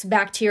X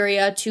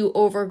bacteria to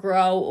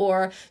overgrow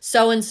or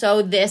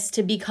so-and-so this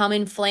to become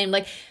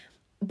inflamed.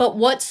 But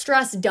what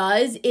stress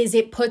does is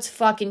it puts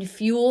fucking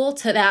fuel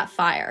to that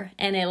fire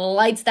and it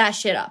lights that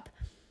shit up.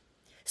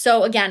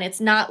 So again,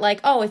 it's not like,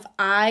 oh, if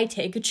I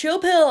take a chill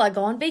pill, I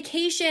go on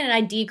vacation and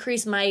I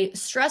decrease my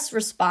stress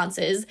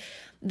responses,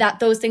 that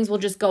those things will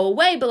just go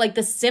away. But like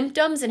the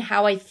symptoms and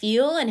how I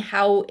feel and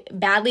how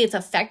badly it's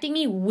affecting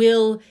me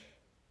will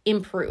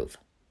improve.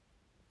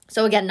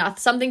 So again, not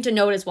something to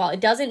note as well. It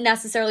doesn't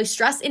necessarily,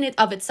 stress in it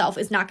of itself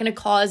is not going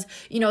to cause,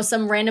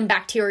 some random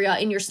bacteria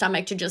in your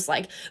stomach to just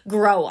like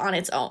grow on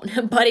its own,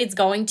 but it's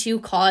going to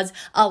cause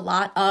a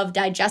lot of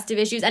digestive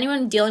issues.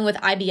 Anyone dealing with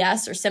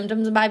IBS or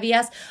symptoms of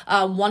IBS,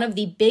 one of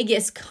the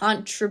biggest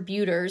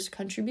contributors?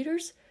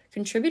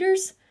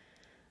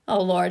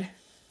 Oh Lord.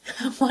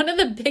 One of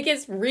the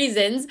biggest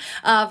reasons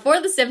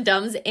for the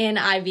symptoms in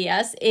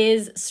IBS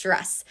is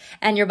stress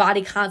and your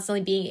body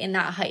constantly being in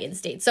that heightened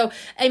state. So,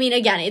 I mean,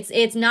 again,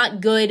 it's not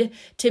good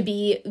to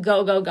be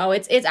go, go, go.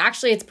 It's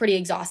pretty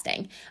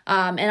exhausting.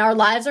 And our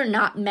lives are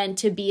not meant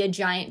to be a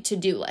giant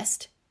to-do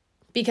list,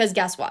 because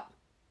guess what?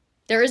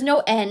 There is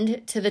no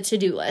end to the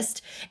to-do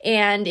list.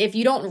 And if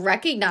you don't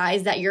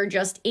recognize that you're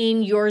just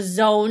in your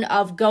zone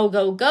of go,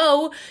 go,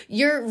 go,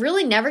 you're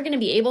really never going to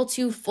be able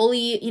to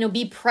fully,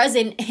 be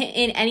present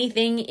in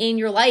anything in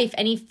your life,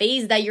 any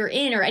phase that you're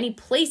in or any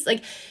place.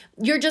 Like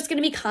you're just going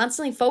to be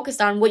constantly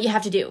focused on what you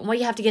have to do and what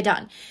you have to get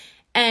done.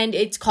 And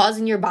it's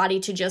causing your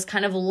body to just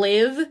kind of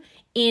live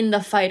in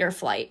the fight or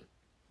flight.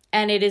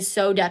 And it is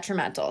so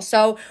detrimental.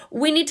 So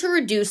we need to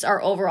reduce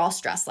our overall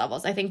stress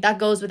levels. I think that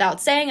goes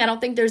without saying. I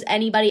don't think there's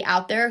anybody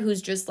out there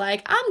who's just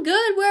like, I'm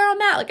good where I'm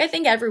at. Like I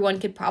think everyone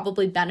could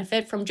probably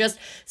benefit from just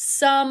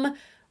some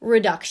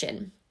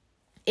reduction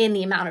in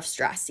the amount of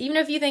stress. Even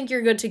if you think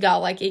you're good to go,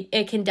 like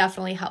it can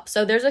definitely help.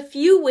 So there's a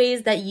few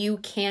ways that you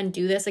can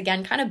do this.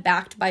 Again, kind of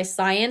backed by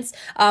science,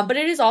 but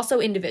it is also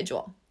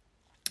individual.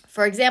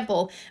 For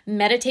example,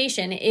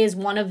 meditation is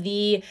one of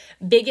the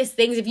biggest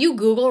things. If you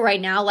Google right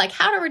now, like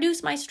how to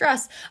reduce my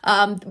stress,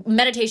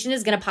 meditation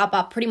is going to pop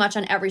up pretty much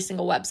on every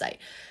single website.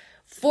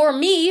 For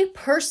me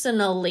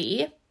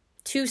personally,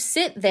 to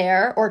sit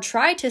there or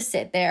try to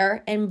sit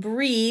there and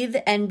breathe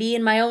and be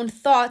in my own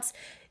thoughts,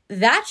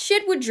 that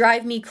shit would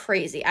drive me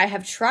crazy. I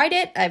have tried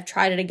it. I've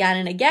tried it again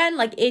and again.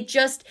 Like it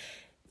just,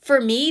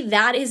 for me,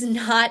 that is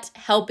not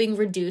helping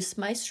reduce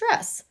my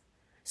stress.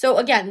 So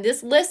again,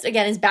 this list,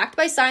 is backed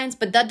by science,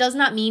 but that does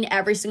not mean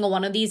every single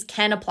one of these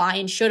can apply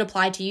and should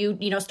apply to you,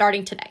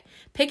 starting today.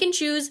 Pick and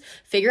choose,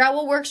 figure out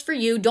what works for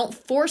you. Don't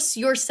force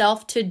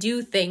yourself to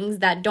do things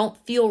that don't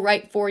feel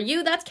right for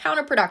you. That's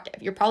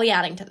counterproductive. You're probably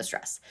adding to the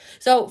stress.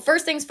 So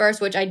first things first,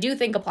 which I do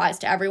think applies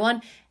to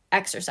everyone,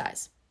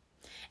 exercise.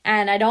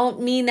 And I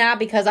don't mean that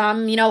because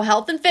I'm,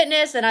 health and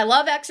fitness and I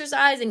love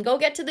exercise and go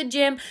get to the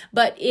gym,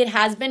 but it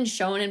has been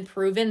shown and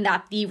proven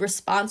that the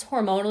response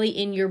hormonally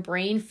in your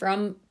brain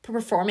from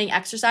performing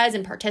exercise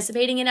and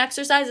participating in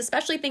exercise,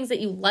 especially things that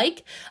you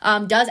like,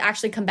 does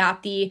actually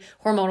combat the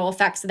hormonal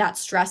effects that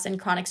stress and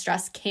chronic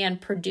stress can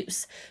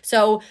produce.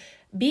 So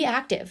be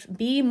active,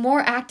 be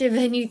more active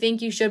than you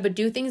think you should, but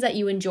do things that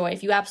you enjoy.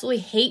 If you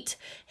absolutely hate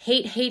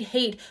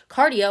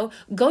cardio,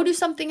 go do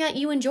something that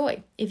you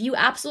enjoy. If you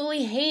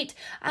absolutely hate,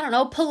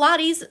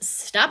 Pilates,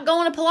 stop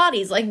going to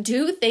Pilates. Like,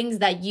 do things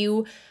that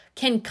you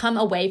can come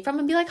away from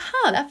and be like,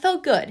 that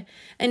felt good.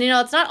 And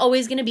it's not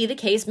always going to be the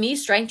case. Me,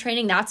 strength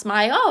training, that's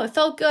it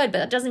felt good, but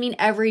that doesn't mean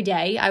every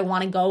day I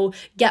want to go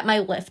get my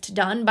lift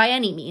done by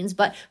any means,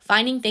 but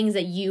finding things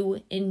that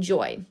you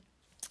enjoy.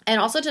 And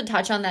also to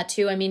touch on that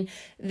too,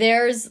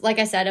 there's, like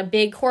I said, a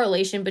big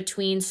correlation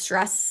between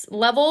stress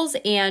levels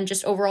and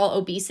just overall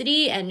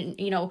obesity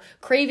and,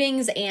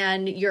 cravings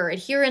and your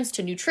adherence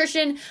to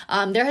nutrition.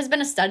 There has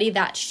been a study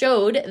that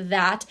showed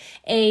that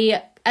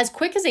as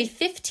quick as a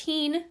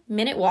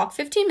 15-minute walk,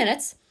 15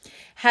 minutes,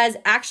 has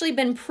actually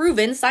been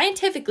proven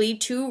scientifically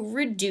to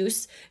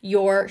reduce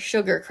your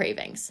sugar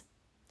cravings.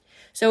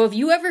 So if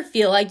you ever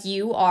feel like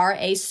you are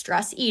a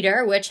stress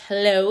eater, which,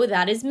 hello,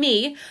 that is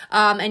me,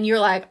 and you're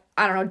like,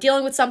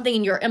 dealing with something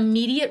and your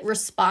immediate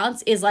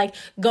response is like,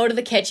 go to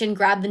the kitchen,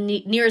 grab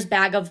the nearest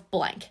bag of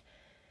blank.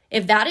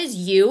 If that is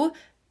you,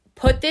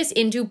 put this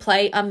into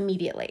play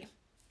immediately.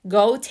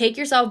 Go take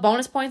yourself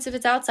bonus points if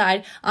it's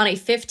outside on a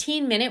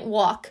 15-minute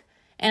walk,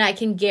 and I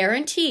can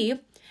guarantee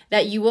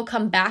that you will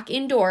come back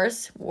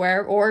indoors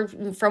or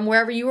from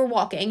wherever you were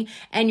walking,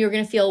 and you're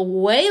going to feel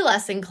way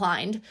less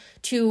inclined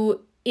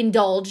to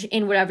indulge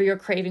in whatever your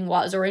craving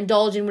was or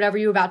indulge in whatever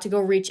you're about to go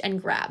reach and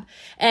grab.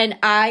 And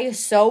I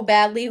so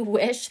badly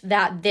wish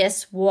that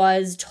this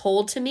was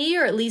told to me,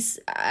 or at least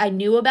I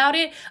knew about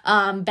it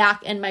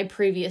back in my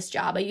previous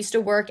job. I used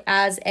to work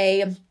as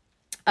a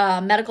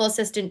medical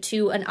assistant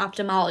to an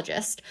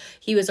ophthalmologist.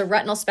 He was a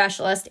retinal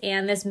specialist,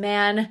 and this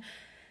man,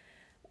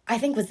 I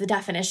think, was the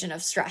definition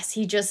of stress.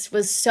 He just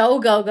was so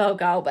go,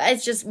 but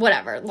it's just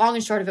whatever. Long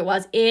and short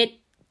of it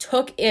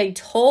took a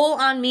toll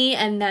on me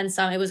and then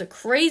some. It was a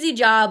crazy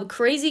job,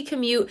 crazy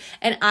commute,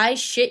 and I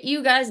shit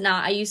you guys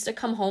not, I used to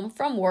come home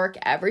from work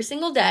every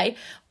single day,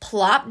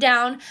 plop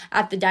down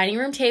at the dining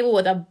room table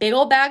with a big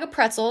old bag of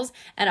pretzels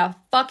and a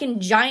fucking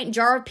giant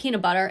jar of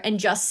peanut butter and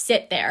just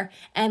sit there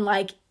and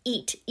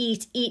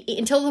eat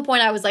until the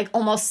point I was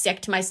almost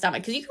sick to my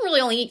stomach, because you can really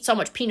only eat so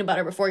much peanut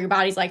butter before your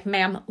body's like,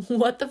 ma'am,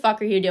 what the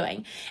fuck are you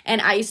doing? And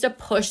I used to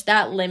push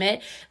that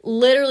limit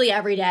literally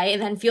every day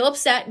and then feel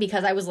upset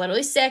because I was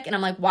literally sick, and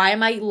I'm like, why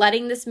am I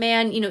letting this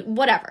man,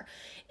 whatever.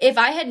 If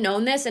I had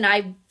known this and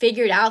I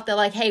figured out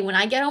that hey, when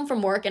I get home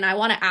from work and I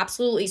want to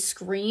absolutely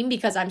scream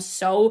because I'm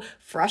so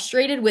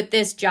frustrated with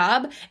this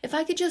job, if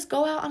I could just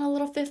go out on a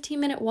little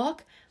 15-minute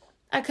walk,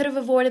 I could have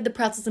avoided the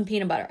pretzels and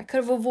peanut butter. I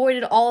could have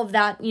avoided all of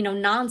that,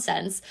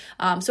 nonsense.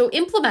 So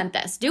implement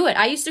this. Do it.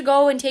 I used to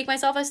go and take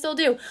myself, I still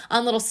do,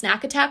 on little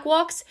snack attack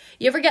walks.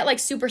 You ever get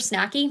super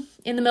snacky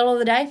in the middle of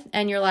the day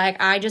and you're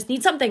like, I just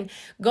need something?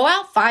 Go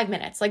out 5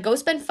 minutes. Go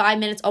spend 5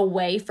 minutes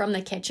away from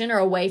the kitchen or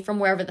away from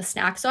wherever the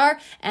snacks are.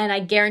 And I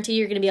guarantee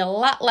you're going to be a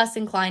lot less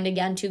inclined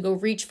again to go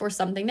reach for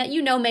something that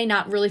may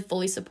not really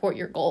fully support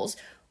your goals.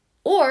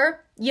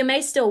 Or you may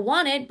still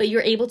want it, but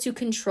you're able to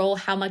control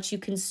how much you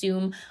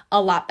consume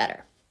a lot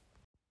better.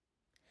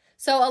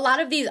 So a lot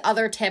of these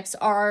other tips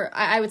are,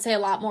 I would say, a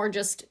lot more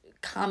just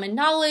common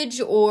knowledge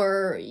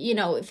or,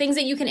 things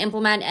that you can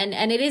implement.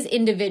 And it is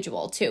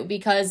individual too,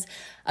 because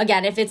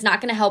again, if it's not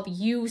going to help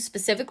you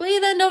specifically,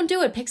 then don't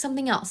do it. Pick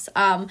something else.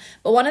 But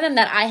one of them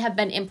that I have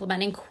been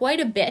implementing quite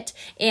a bit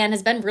and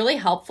has been really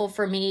helpful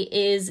for me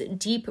is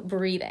deep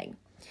breathing.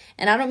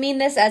 And I don't mean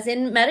this as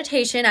in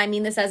meditation. I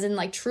mean this as in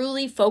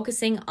truly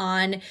focusing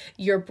on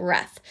your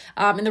breath.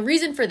 And the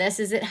reason for this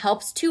is it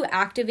helps to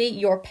activate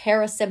your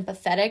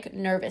parasympathetic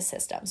nervous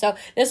system. So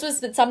this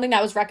was something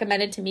that was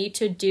recommended to me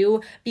to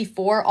do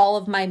before all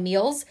of my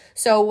meals.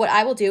 So what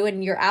I will do,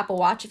 and your Apple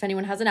Watch, if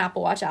anyone has an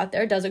Apple Watch out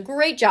there, does a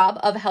great job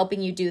of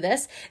helping you do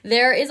this.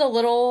 There is a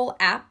little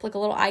app, a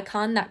little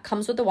icon that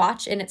comes with the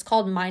watch, and it's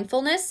called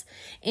Mindfulness.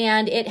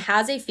 And it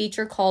has a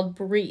feature called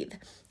Breathe.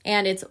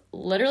 And it's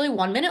literally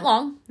 1 minute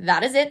long.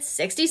 That is it,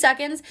 60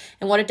 seconds.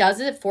 And what it does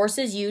is it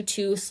forces you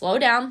to slow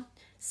down,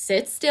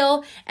 sit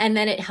still, and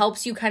then it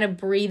helps you kind of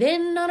breathe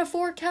in on a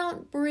 4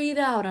 count, breathe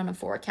out on a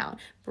 4 count,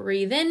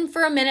 breathe in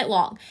for a minute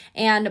long.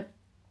 And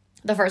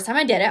the first time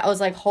I did it, I was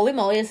like, holy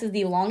moly, this is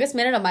the longest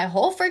minute of my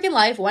whole freaking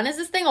life. When is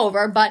this thing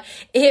over? But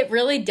it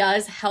really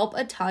does help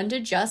a ton to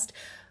just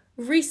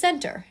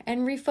recenter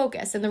and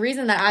refocus. And the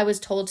reason that I was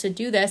told to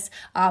do this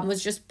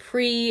was just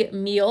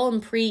pre-meal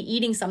and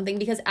pre-eating something,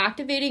 because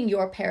activating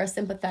your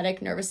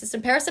parasympathetic nervous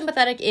system.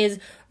 Parasympathetic is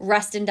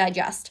rest and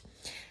digest.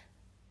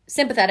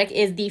 Sympathetic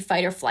is the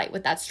fight or flight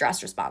with that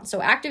stress response. So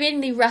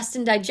activating the rest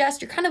and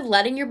digest, you're kind of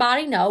letting your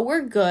body know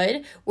we're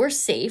good, we're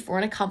safe, we're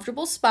in a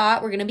comfortable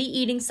spot, we're going to be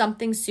eating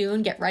something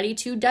soon, get ready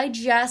to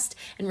digest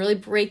and really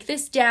break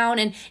this down.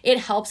 And it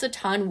helps a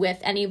ton with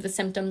any of the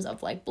symptoms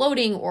of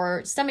bloating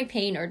or stomach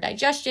pain or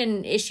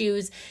digestion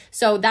issues.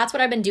 So that's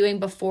what I've been doing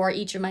before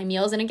each of my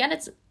meals. And again,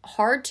 it's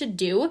hard to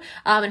do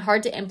and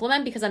hard to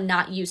implement because I'm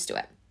not used to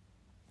it.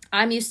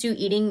 I'm used to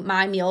eating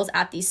my meals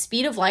at the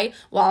speed of light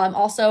while I'm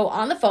also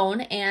on the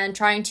phone and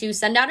trying to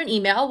send out an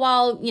email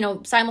while,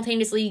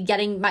 simultaneously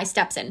getting my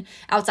steps in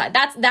outside.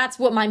 That's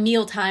what my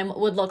meal time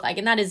would look like.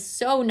 And that is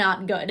so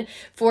not good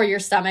for your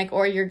stomach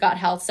or your gut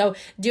health. So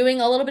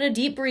doing a little bit of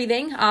deep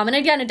breathing. And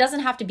again, it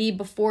doesn't have to be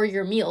before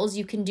your meals.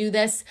 You can do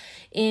this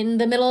in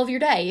the middle of your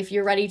day if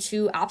you're ready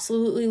to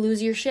absolutely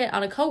lose your shit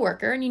on a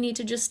coworker and you need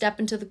to just step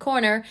into the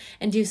corner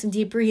and do some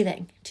deep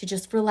breathing to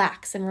just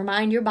relax and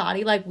remind your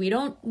body, like, we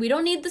don't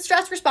need the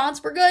stress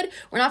response. We're good.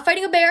 We're not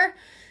fighting a bear.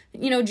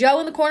 Joe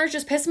in the corners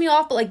just pissed me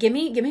off, but like, give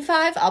me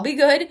 5, I'll be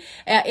good.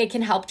 It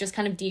can help just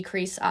kind of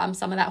decrease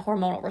some of that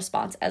hormonal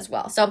response as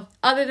well. So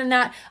other than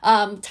that,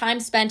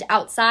 time spent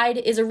outside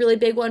is a really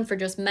big one for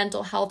just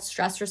mental health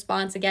stress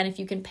response. Again, if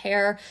you can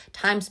pair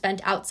time spent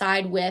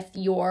outside with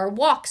your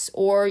walks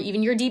or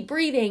even your deep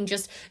breathing,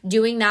 just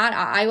doing that,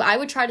 I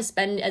would try to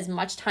spend as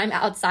much time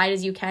outside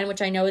as you can,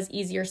 which I know is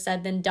easier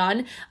said than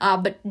done.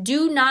 But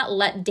do not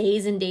let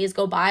days and days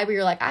go by where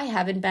you're like, I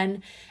haven't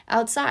been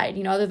outside,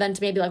 other than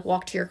to maybe like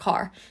walk to your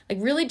car. Like,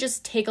 really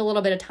just take a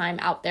little bit of time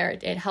out there.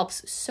 It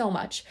helps so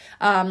much.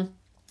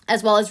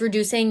 As well as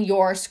reducing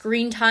your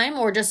screen time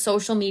or just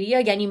social media.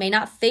 Again, you may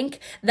not think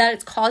that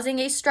it's causing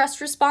a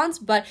stress response,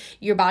 but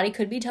your body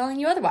could be telling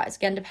you otherwise.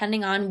 Again,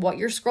 depending on what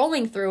you're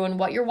scrolling through and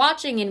what you're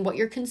watching and what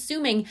you're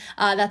consuming,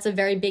 that's a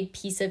very big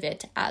piece of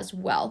it as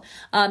well.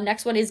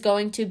 Next one is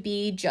going to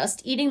be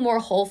just eating more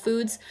whole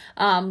foods.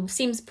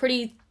 Seems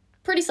pretty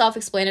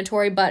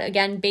self-explanatory, but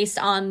again, based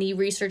on the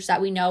research that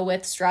we know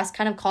with stress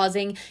kind of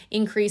causing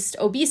increased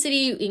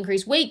obesity,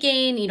 increased weight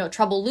gain,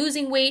 trouble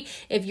losing weight.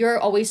 If you're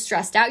always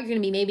stressed out, you're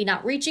going to be maybe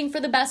not reaching for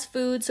the best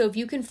food. So if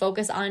you can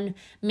focus on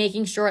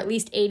making sure at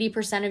least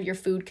 80% of your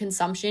food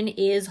consumption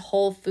is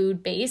whole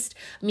food based,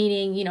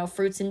 meaning,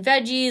 fruits and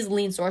veggies,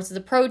 lean sources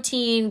of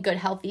protein, good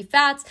healthy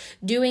fats,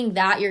 doing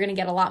that, you're going to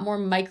get a lot more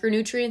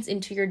micronutrients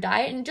into your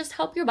diet and just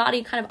help your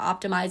body kind of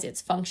optimize its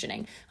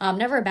functioning.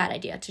 Never a bad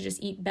idea to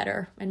just eat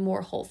better and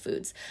more whole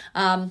foods.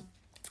 And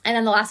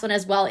then the last one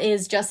as well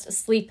is just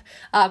sleep,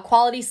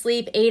 quality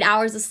sleep, 8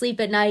 hours of sleep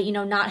at night,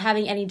 not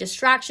having any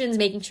distractions,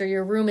 making sure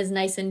your room is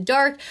nice and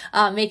dark,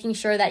 making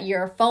sure that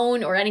your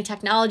phone or any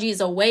technology is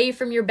away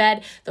from your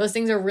bed. Those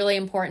things are really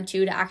important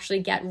too, to actually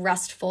get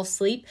restful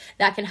sleep.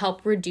 That can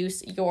help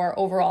reduce your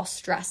overall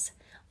stress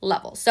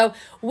level. So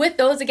with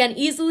those, again,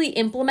 easily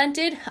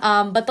implemented.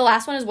 But the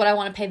last one is what I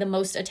want to pay the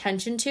most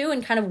attention to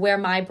and kind of where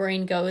my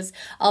brain goes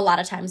a lot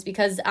of times,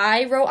 because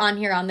I wrote on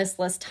here on this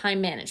list, time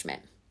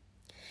management.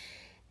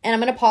 And I'm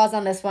going to pause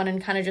on this one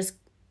and kind of just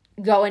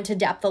go into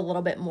depth a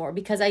little bit more,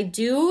 because I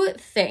do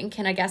think,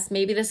 and I guess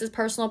maybe this is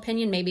personal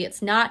opinion, maybe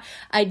it's not,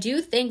 I do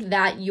think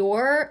that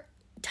your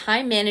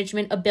time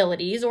management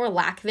abilities or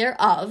lack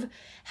thereof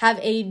have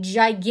a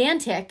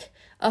gigantic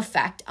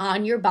effect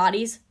on your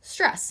body's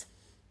stress.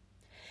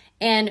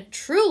 And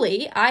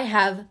truly, I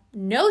have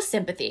no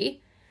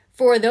sympathy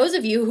for those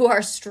of you who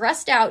are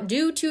stressed out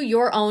due to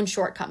your own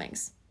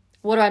shortcomings.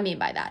 What do I mean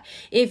by that?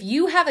 If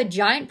you have a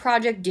giant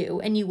project due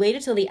and you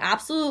waited till the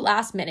absolute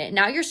last minute,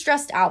 now you're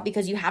stressed out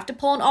because you have to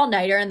pull an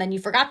all-nighter and then you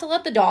forgot to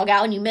let the dog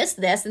out and you missed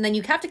this and then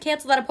you have to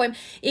cancel that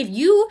appointment. If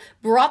you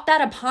brought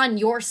that upon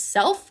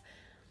yourself,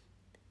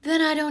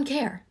 then I don't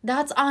care.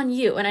 That's on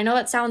you. And I know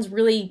that sounds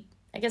really,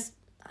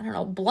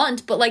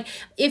 blunt, but like,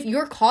 if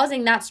you're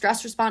causing that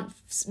stress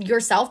response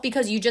yourself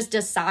because you just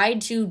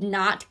decide to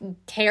not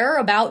care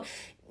about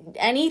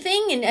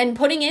anything and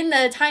putting in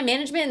the time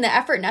management and the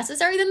effort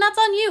necessary, then that's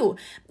on you.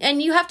 And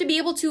you have to be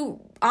able to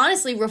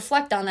honestly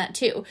reflect on that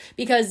too,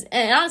 because,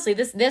 and honestly,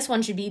 this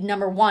one should be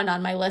number 1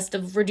 on my list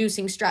of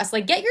reducing stress.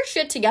 Like, get your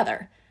shit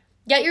together.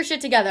 Get your shit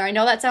together. I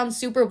know that sounds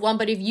super blunt,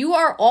 but if you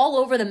are all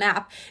over the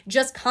map,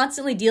 just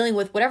constantly dealing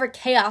with whatever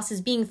chaos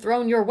is being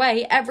thrown your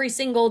way every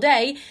single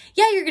day,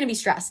 yeah, you're going to be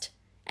stressed.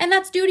 And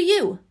that's due to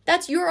you.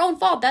 That's your own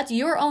fault. That's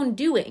your own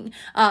doing.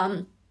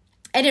 And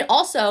it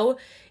also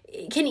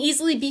can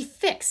easily be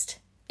fixed.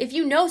 If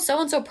you know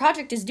so-and-so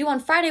project is due on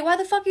Friday, why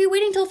the fuck are you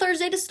waiting till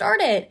Thursday to start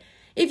it?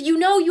 If you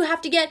know you have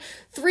to get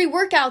 3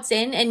 workouts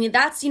in and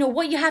that's,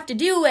 what you have to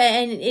do,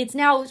 and it's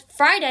now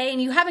Friday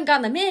and you haven't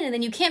gotten them in, and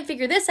then you can't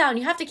figure this out and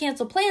you have to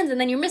cancel plans, and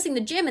then you're missing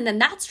the gym and then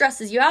that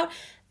stresses you out,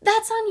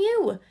 that's on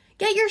you.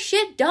 Get your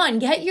shit done.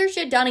 Get your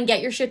shit done and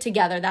get your shit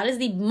together. That is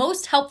the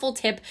most helpful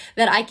tip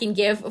that I can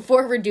give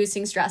for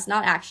reducing stress.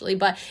 Not actually,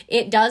 but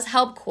it does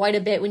help quite a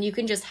bit when you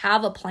can just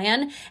have a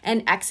plan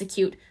and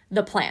execute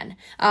the plan.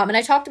 And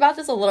I talked about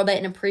this a little bit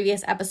in a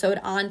previous episode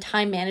on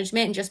time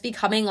management and just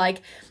becoming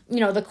like,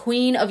 the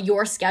queen of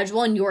your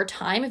schedule and your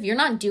time. If you're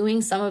not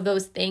doing some of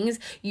those things,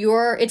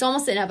 it's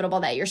almost inevitable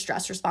that your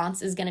stress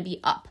response is going to be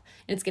up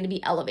and it's going to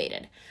be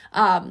elevated.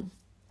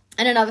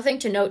 And another thing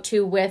to note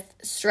too with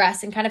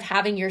stress and kind of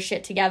having your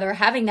shit together,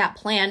 having that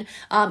plan,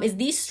 is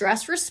the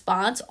stress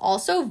response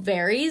also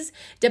varies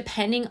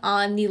depending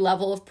on the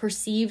level of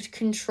perceived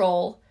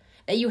control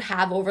that you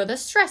have over the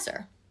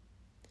stressor.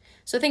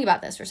 So think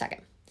about this for a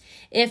second.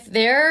 If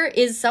there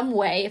is some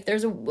way, if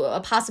there's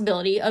a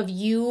possibility of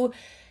you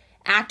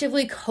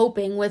actively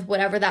coping with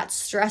whatever that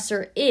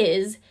stressor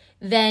is,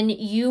 then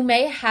you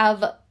may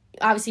have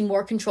obviously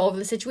more control over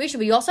the situation,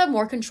 but you also have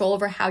more control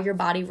over how your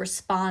body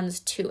responds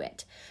to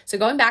it. So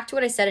going back to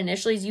what I said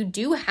initially is you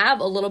do have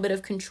a little bit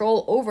of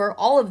control over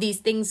all of these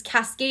things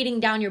cascading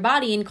down your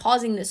body and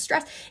causing this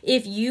stress.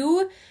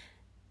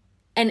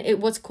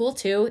 What's cool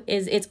too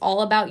is it's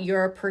all about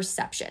your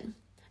perception.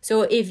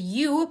 So if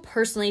you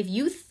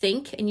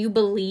think and you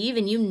believe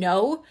and you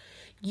know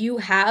you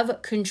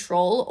have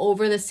control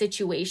over the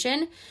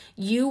situation,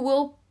 you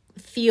will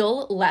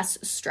feel less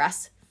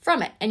stress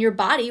from it. And your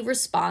body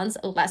responds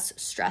less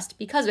stressed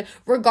because of it,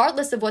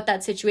 regardless of what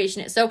that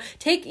situation is. So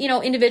take,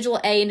 individual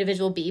A,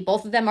 individual B.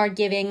 Both of them are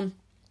giving,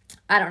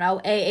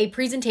 a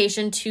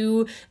presentation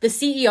to the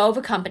CEO of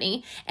a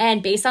company.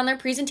 And based on their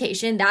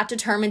presentation, that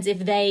determines if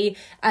they,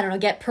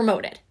 get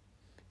promoted.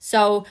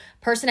 So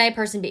person A,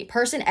 person B.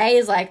 Person A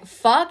is like,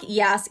 fuck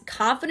yes,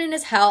 confident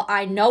as hell.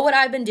 I know what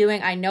I've been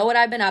doing. I know what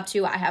I've been up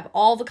to. I have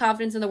all the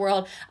confidence in the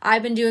world.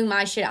 I've been doing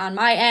my shit on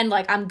my end.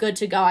 Like, I'm good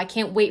to go. I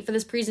can't wait for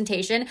this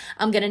presentation.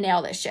 I'm going to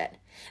nail this shit.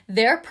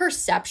 Their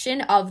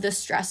perception of the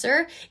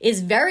stressor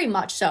is very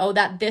much so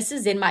that this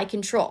is in my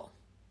control.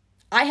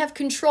 I have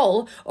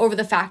control over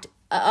the fact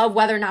of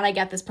whether or not I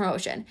get this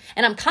promotion.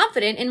 And I'm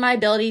confident in my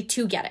ability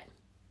to get it.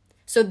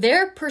 So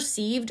their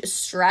perceived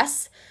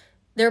stress,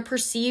 their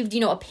perceived,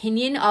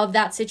 opinion of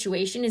that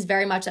situation is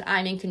very much that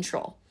I'm in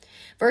control.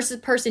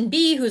 Versus person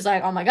B who's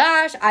like, oh my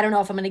gosh, I don't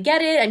know if I'm going to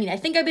get it. I mean, I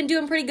think I've been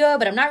doing pretty good,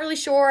 but I'm not really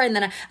sure. And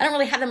then I don't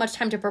really have that much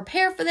time to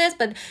prepare for this,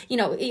 but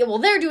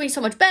they're doing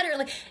so much better.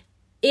 Like,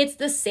 it's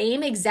the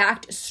same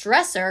exact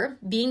stressor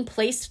being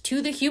placed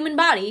to the human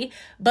body,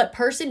 but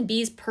person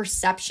B's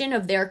perception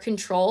of their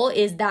control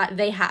is that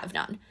they have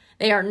none.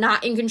 They are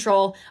not in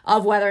control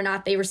of whether or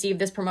not they receive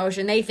this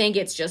promotion. They think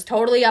it's just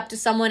totally up to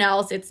someone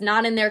else. It's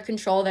not in their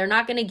control. They're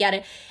not going to get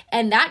it.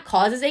 And that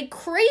causes a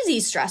crazy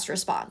stress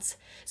response.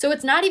 So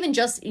it's not even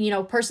just,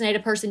 person A to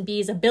person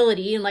B's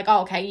ability and like,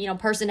 oh, okay,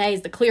 person A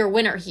is the clear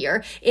winner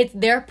here. It's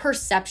their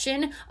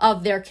perception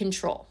of their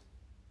control.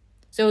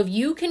 So if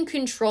you can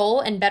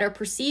control and better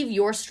perceive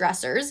your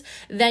stressors,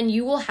 then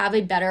you will have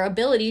a better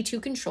ability to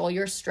control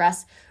your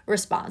stress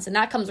response. And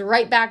that comes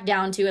right back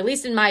down to, at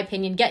least in my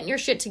opinion, getting your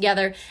shit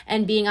together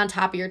and being on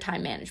top of your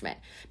time management.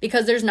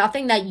 Because there's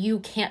nothing that you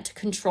can't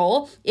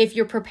control if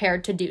you're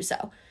prepared to do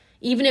so.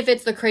 Even if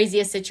it's the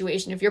craziest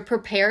situation, if you're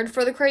prepared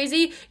for the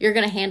crazy, you're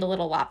going to handle it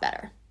a lot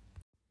better.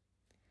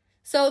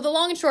 So the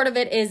long and short of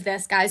it is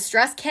this, guys.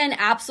 Stress can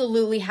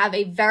absolutely have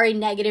a very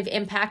negative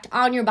impact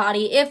on your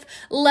body if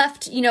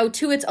left,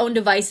 to its own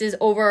devices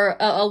over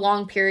a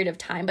long period of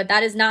time. But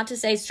that is not to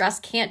say stress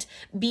can't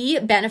be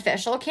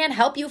beneficial, can't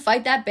help you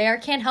fight that bear,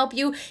 can't help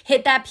you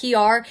hit that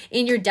PR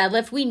in your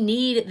deadlift. We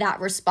need that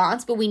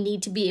response, but we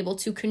need to be able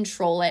to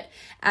control it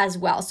as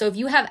well. So if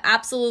you have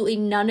absolutely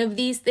none of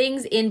these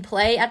things in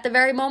play at the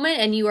very moment,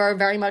 and you are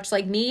very much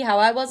like me, how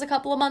I was a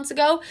couple of months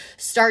ago,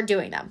 start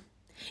doing them.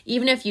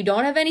 Even if you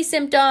don't have any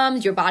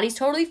symptoms, your body's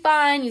totally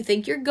fine, you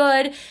think you're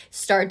good,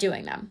 start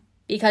doing them.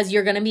 Because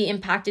you're going to be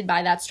impacted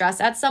by that stress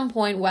at some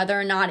point, whether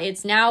or not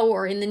it's now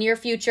or in the near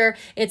future.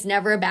 It's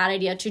never a bad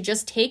idea to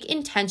just take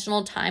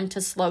intentional time to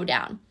slow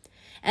down.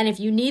 And if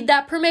you need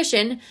that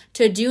permission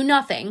to do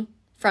nothing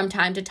from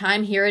time to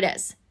time, here it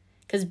is.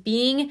 Because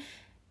being,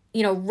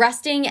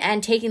 resting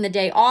and taking the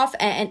day off,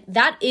 and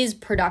that is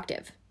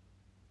productive.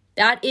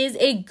 That is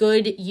a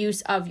good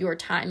use of your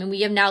time. And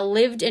we have now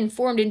lived and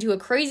formed into a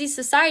crazy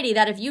society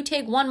that if you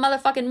take one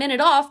motherfucking minute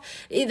off,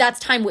 that's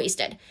time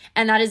wasted.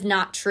 And that is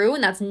not true.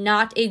 And that's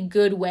not a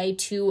good way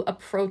to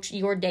approach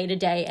your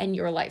day-to-day and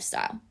your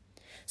lifestyle.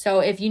 So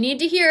if you need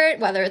to hear it,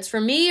 whether it's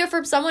from me or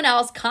from someone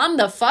else, calm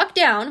the fuck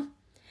down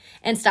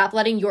and stop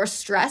letting your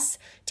stress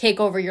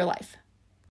take over your life.